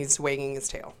do this, and he's wagging his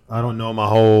tail. I don't know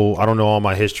all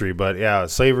my history, but yeah,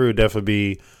 slavery would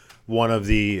definitely be one of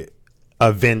the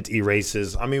event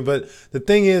erases. I mean, but the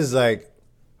thing is, like,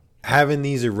 having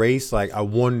these erased, like, I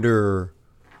wonder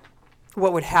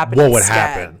what would happen.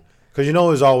 Because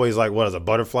there's always like, what is a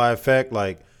butterfly effect?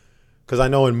 Like, because I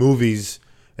know in movies,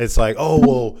 it's like, oh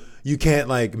well, you can't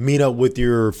like meet up with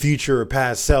your future or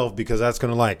past self because that's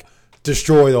gonna like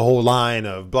destroy the whole line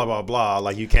of blah blah blah.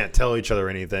 Like you can't tell each other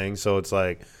anything. So it's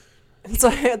like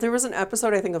there was an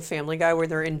episode I think of Family Guy where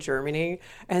they're in Germany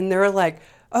and they're like,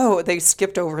 oh, they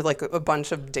skipped over like a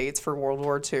bunch of dates for World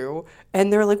War II,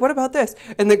 and they're like, what about this?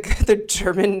 And the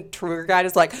German tour guide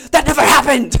is like, that never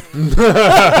happened.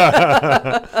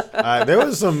 There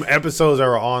was some episodes that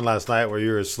were on last night where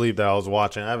you were asleep that I was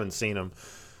watching. I haven't seen them.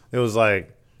 It was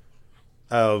like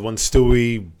when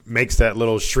Stewie makes that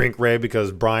little shrink ray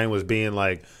because Brian was being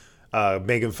like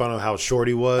making fun of how short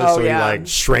he was, he like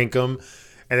shrank him.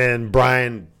 And then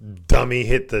Brian, dummy,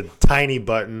 hit the tiny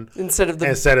button instead of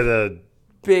the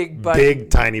big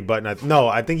tiny button.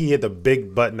 I think he hit the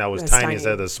big button that was tiny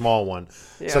instead of the small one.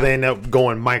 Yeah. So they end up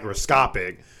going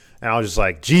microscopic. And I was just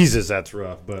like, Jesus, that's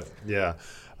rough. But yeah.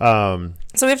 So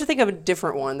we have to think of a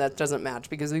different one that doesn't match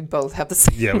because we both have the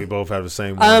same. Yeah, we both have the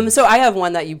same one. So I have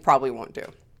one that you probably won't do.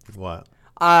 What?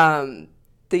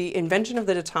 The invention of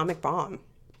the atomic bomb.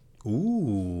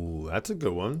 Ooh, that's a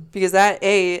good one. Because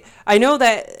I know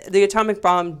that the atomic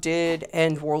bomb did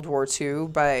end World War II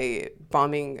by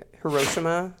bombing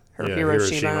Hiroshima.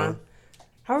 Hiroshima.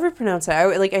 However you pronounce it.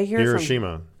 I hear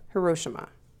Hiroshima. Hiroshima.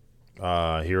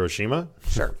 Hiroshima?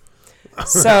 Sure.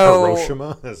 So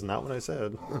Hiroshima? That's not what I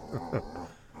said.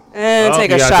 And take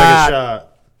a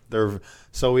shot.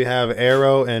 So we have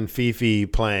Arrow and Fifi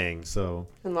playing. So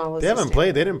they haven't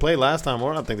played. They didn't play last time,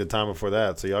 or I think the time before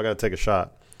that. So y'all got to take a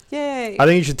shot. Yay! I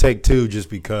think you should take two, just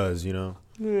because they're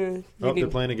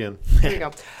playing again. There you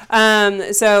go.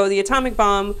 So the atomic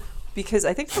bomb, because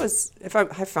I think it was.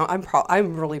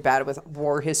 I'm really bad with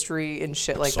war history and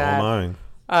shit like that. So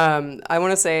am I. I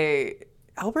want to say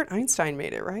Albert Einstein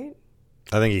made it, right?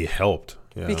 I think he helped.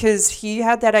 Yeah. Because he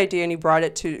had that idea and he brought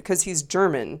it because he's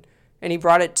German. And he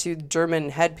brought it to German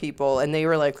head people, and they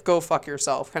were like, go fuck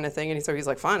yourself kind of thing. And so he's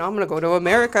like, fine, I'm going to go to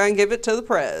America and give it to the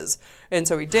prez. And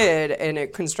so he did, and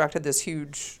it constructed this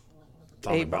huge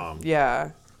A-bomb.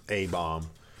 Yeah.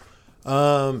 A-bomb.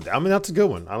 I mean, that's a good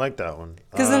one. I like that one.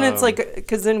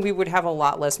 Because then we would have a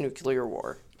lot less nuclear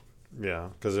war. Yeah,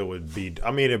 because it would be,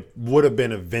 it would have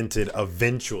been invented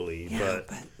eventually, but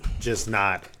just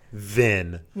not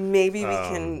then. Maybe we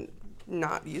can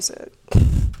not use it.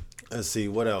 Let's see,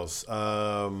 what else?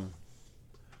 I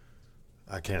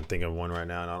can't think of one right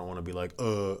now, and I don't want to be like,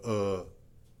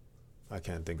 I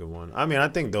can't think of one. I mean, I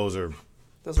think those are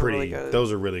really good.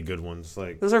 Those are really good ones.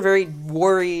 Like those are very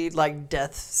worried, like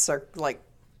death, circled.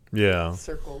 I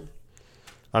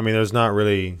mean, there's not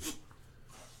really.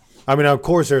 I mean, of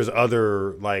course, there's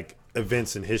other like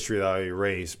events in history that I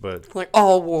erase, but like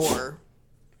all war.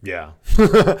 Yeah.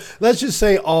 Let's just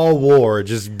say all war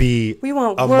just be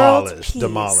demolished.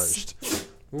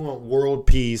 We want world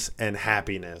peace and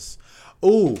happiness.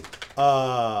 Ooh.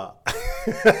 I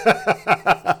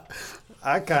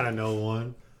kind of know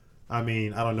one. I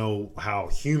mean, I don't know how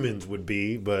humans would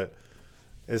be, but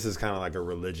this is kind of like a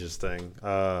religious thing.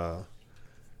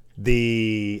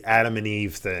 The Adam and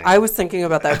Eve thing. I was thinking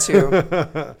about that too.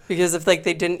 Because if they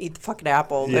didn't eat the fucking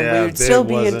apple, then we would still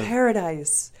be in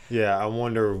paradise. Yeah, I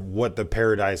wonder what the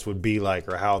paradise would be like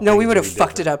or how. No, we would have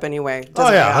fucked it up anyway. Oh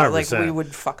yeah, 100%. Like we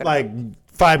would fuck it up. Like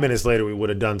 5 minutes later, we would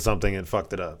have done something and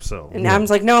fucked it up. So. And Adam's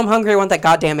like, no, I'm hungry. I want that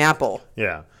goddamn apple.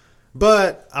 Yeah,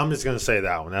 but I'm just gonna say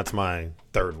that one. That's my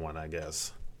third one, I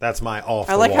guess. That's my off.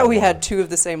 I like how we had two of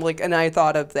the same, and I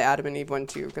thought of the Adam and Eve one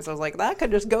too, because I was like, that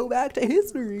could just go back to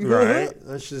history. Right.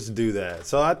 Let's just do that.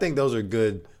 So I think those are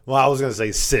good. Well, I was going to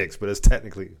say 6, but it's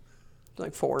technically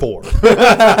like 4. 4. Because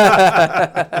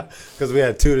we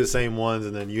had 2 of the same ones,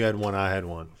 and then you had one, I had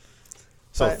one.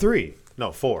 So but 3.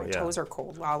 No, 4. My toes are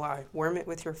cold while I worm it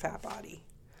with your fat body.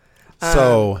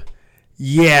 So,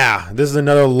 Yeah, this is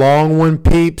another long one,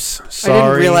 peeps. Sorry. I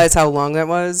didn't realize how long that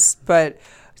was, but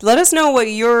let us know what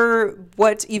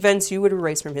events you would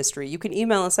erase from history. You can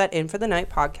email us at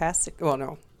inforthenightpodcast. Well,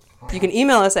 no. You can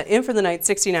email us at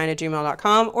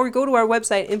inforthenight69@gmail.com or go to our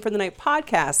website,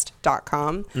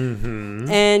 inforthenightpodcast.com.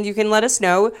 And you can let us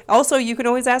know. Also, you can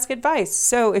always ask advice.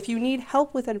 So if you need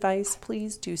help with advice,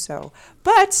 please do so.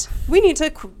 But we need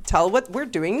to tell what we're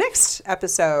doing next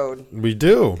episode. We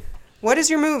do. What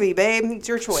is your movie, babe? It's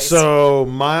your choice. So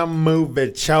my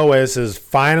movie choice is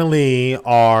finally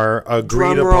our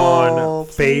agreed upon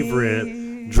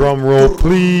favorite. Drum roll,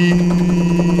 please.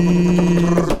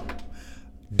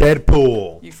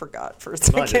 Deadpool. You forgot for a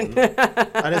second.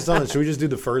 I just don't. Should we just do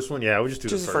the first one? Yeah, we'll just do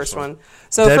the first one.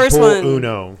 So Deadpool first one,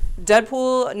 Uno.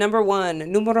 Deadpool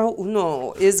numero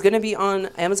uno is going to be on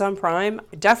Amazon Prime.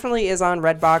 Definitely is on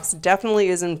Redbox. Definitely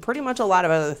is in pretty much a lot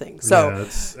of other things. So yeah,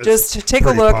 it's just take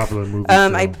a look. Movie,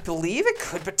 I believe it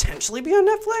could potentially be on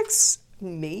Netflix.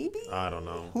 Maybe. I don't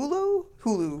know.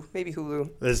 Hulu. Maybe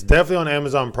Hulu. It's definitely on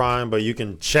Amazon Prime, but you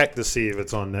can check to see if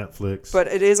it's on Netflix. But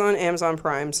it is on Amazon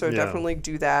Prime, so definitely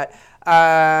do that.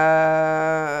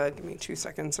 Give me 2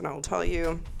 seconds and I'll tell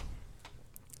you.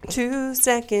 2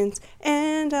 seconds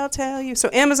and I'll tell you.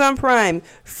 So Amazon Prime,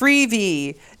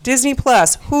 Freevee, Disney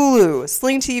Plus, Hulu,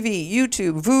 Sling TV,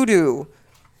 YouTube, Vudu.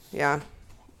 Yeah,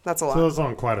 that's a lot. So it's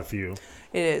on quite a few.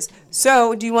 It is.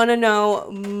 So do you want to know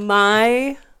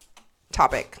my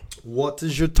topic? What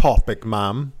is your topic,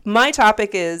 Mom? My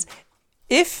topic is,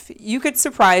 if you could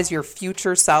surprise your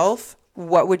future self,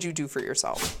 what would you do for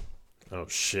yourself? Oh,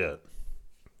 shit.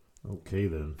 Okay,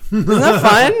 then. Isn't that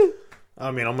fun? I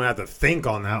mean, I'm going to have to think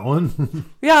on that one.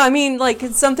 Yeah, I mean, like,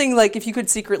 it's something like if you could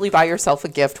secretly buy yourself a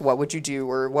gift, what would you do?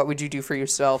 Or what would you do for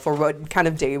yourself? Or what kind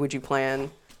of day would you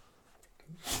plan?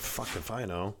 Fuck if I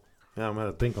know. Yeah, I'm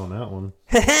going to think on that one.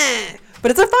 But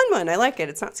it's a fun one. I like it.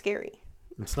 It's not scary.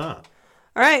 It's not.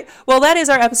 All right. Well, that is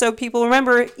our episode, people.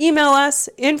 Remember, email us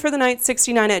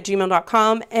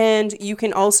inforthenight69@gmail.com, and you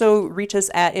can also reach us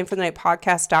at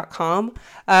inforthenightpodcast.com.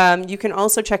 You can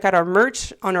also check out our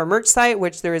merch on our merch site,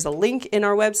 which there is a link in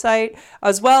our website,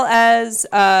 as well as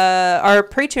our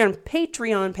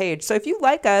Patreon page. So if you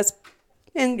like us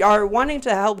and are wanting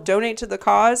to help donate to the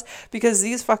cause, because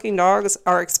these fucking dogs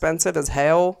are expensive as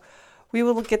hell, we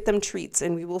will get them treats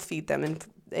and we will feed them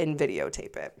and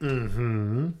videotape it.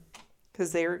 Mm-hmm.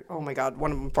 Because they're, oh my God,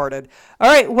 one of them farted. All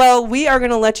right, well, we are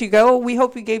going to let you go. We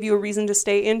hope we gave you a reason to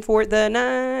stay in for the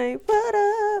night. What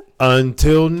up?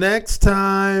 Until next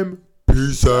time,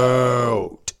 peace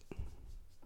out.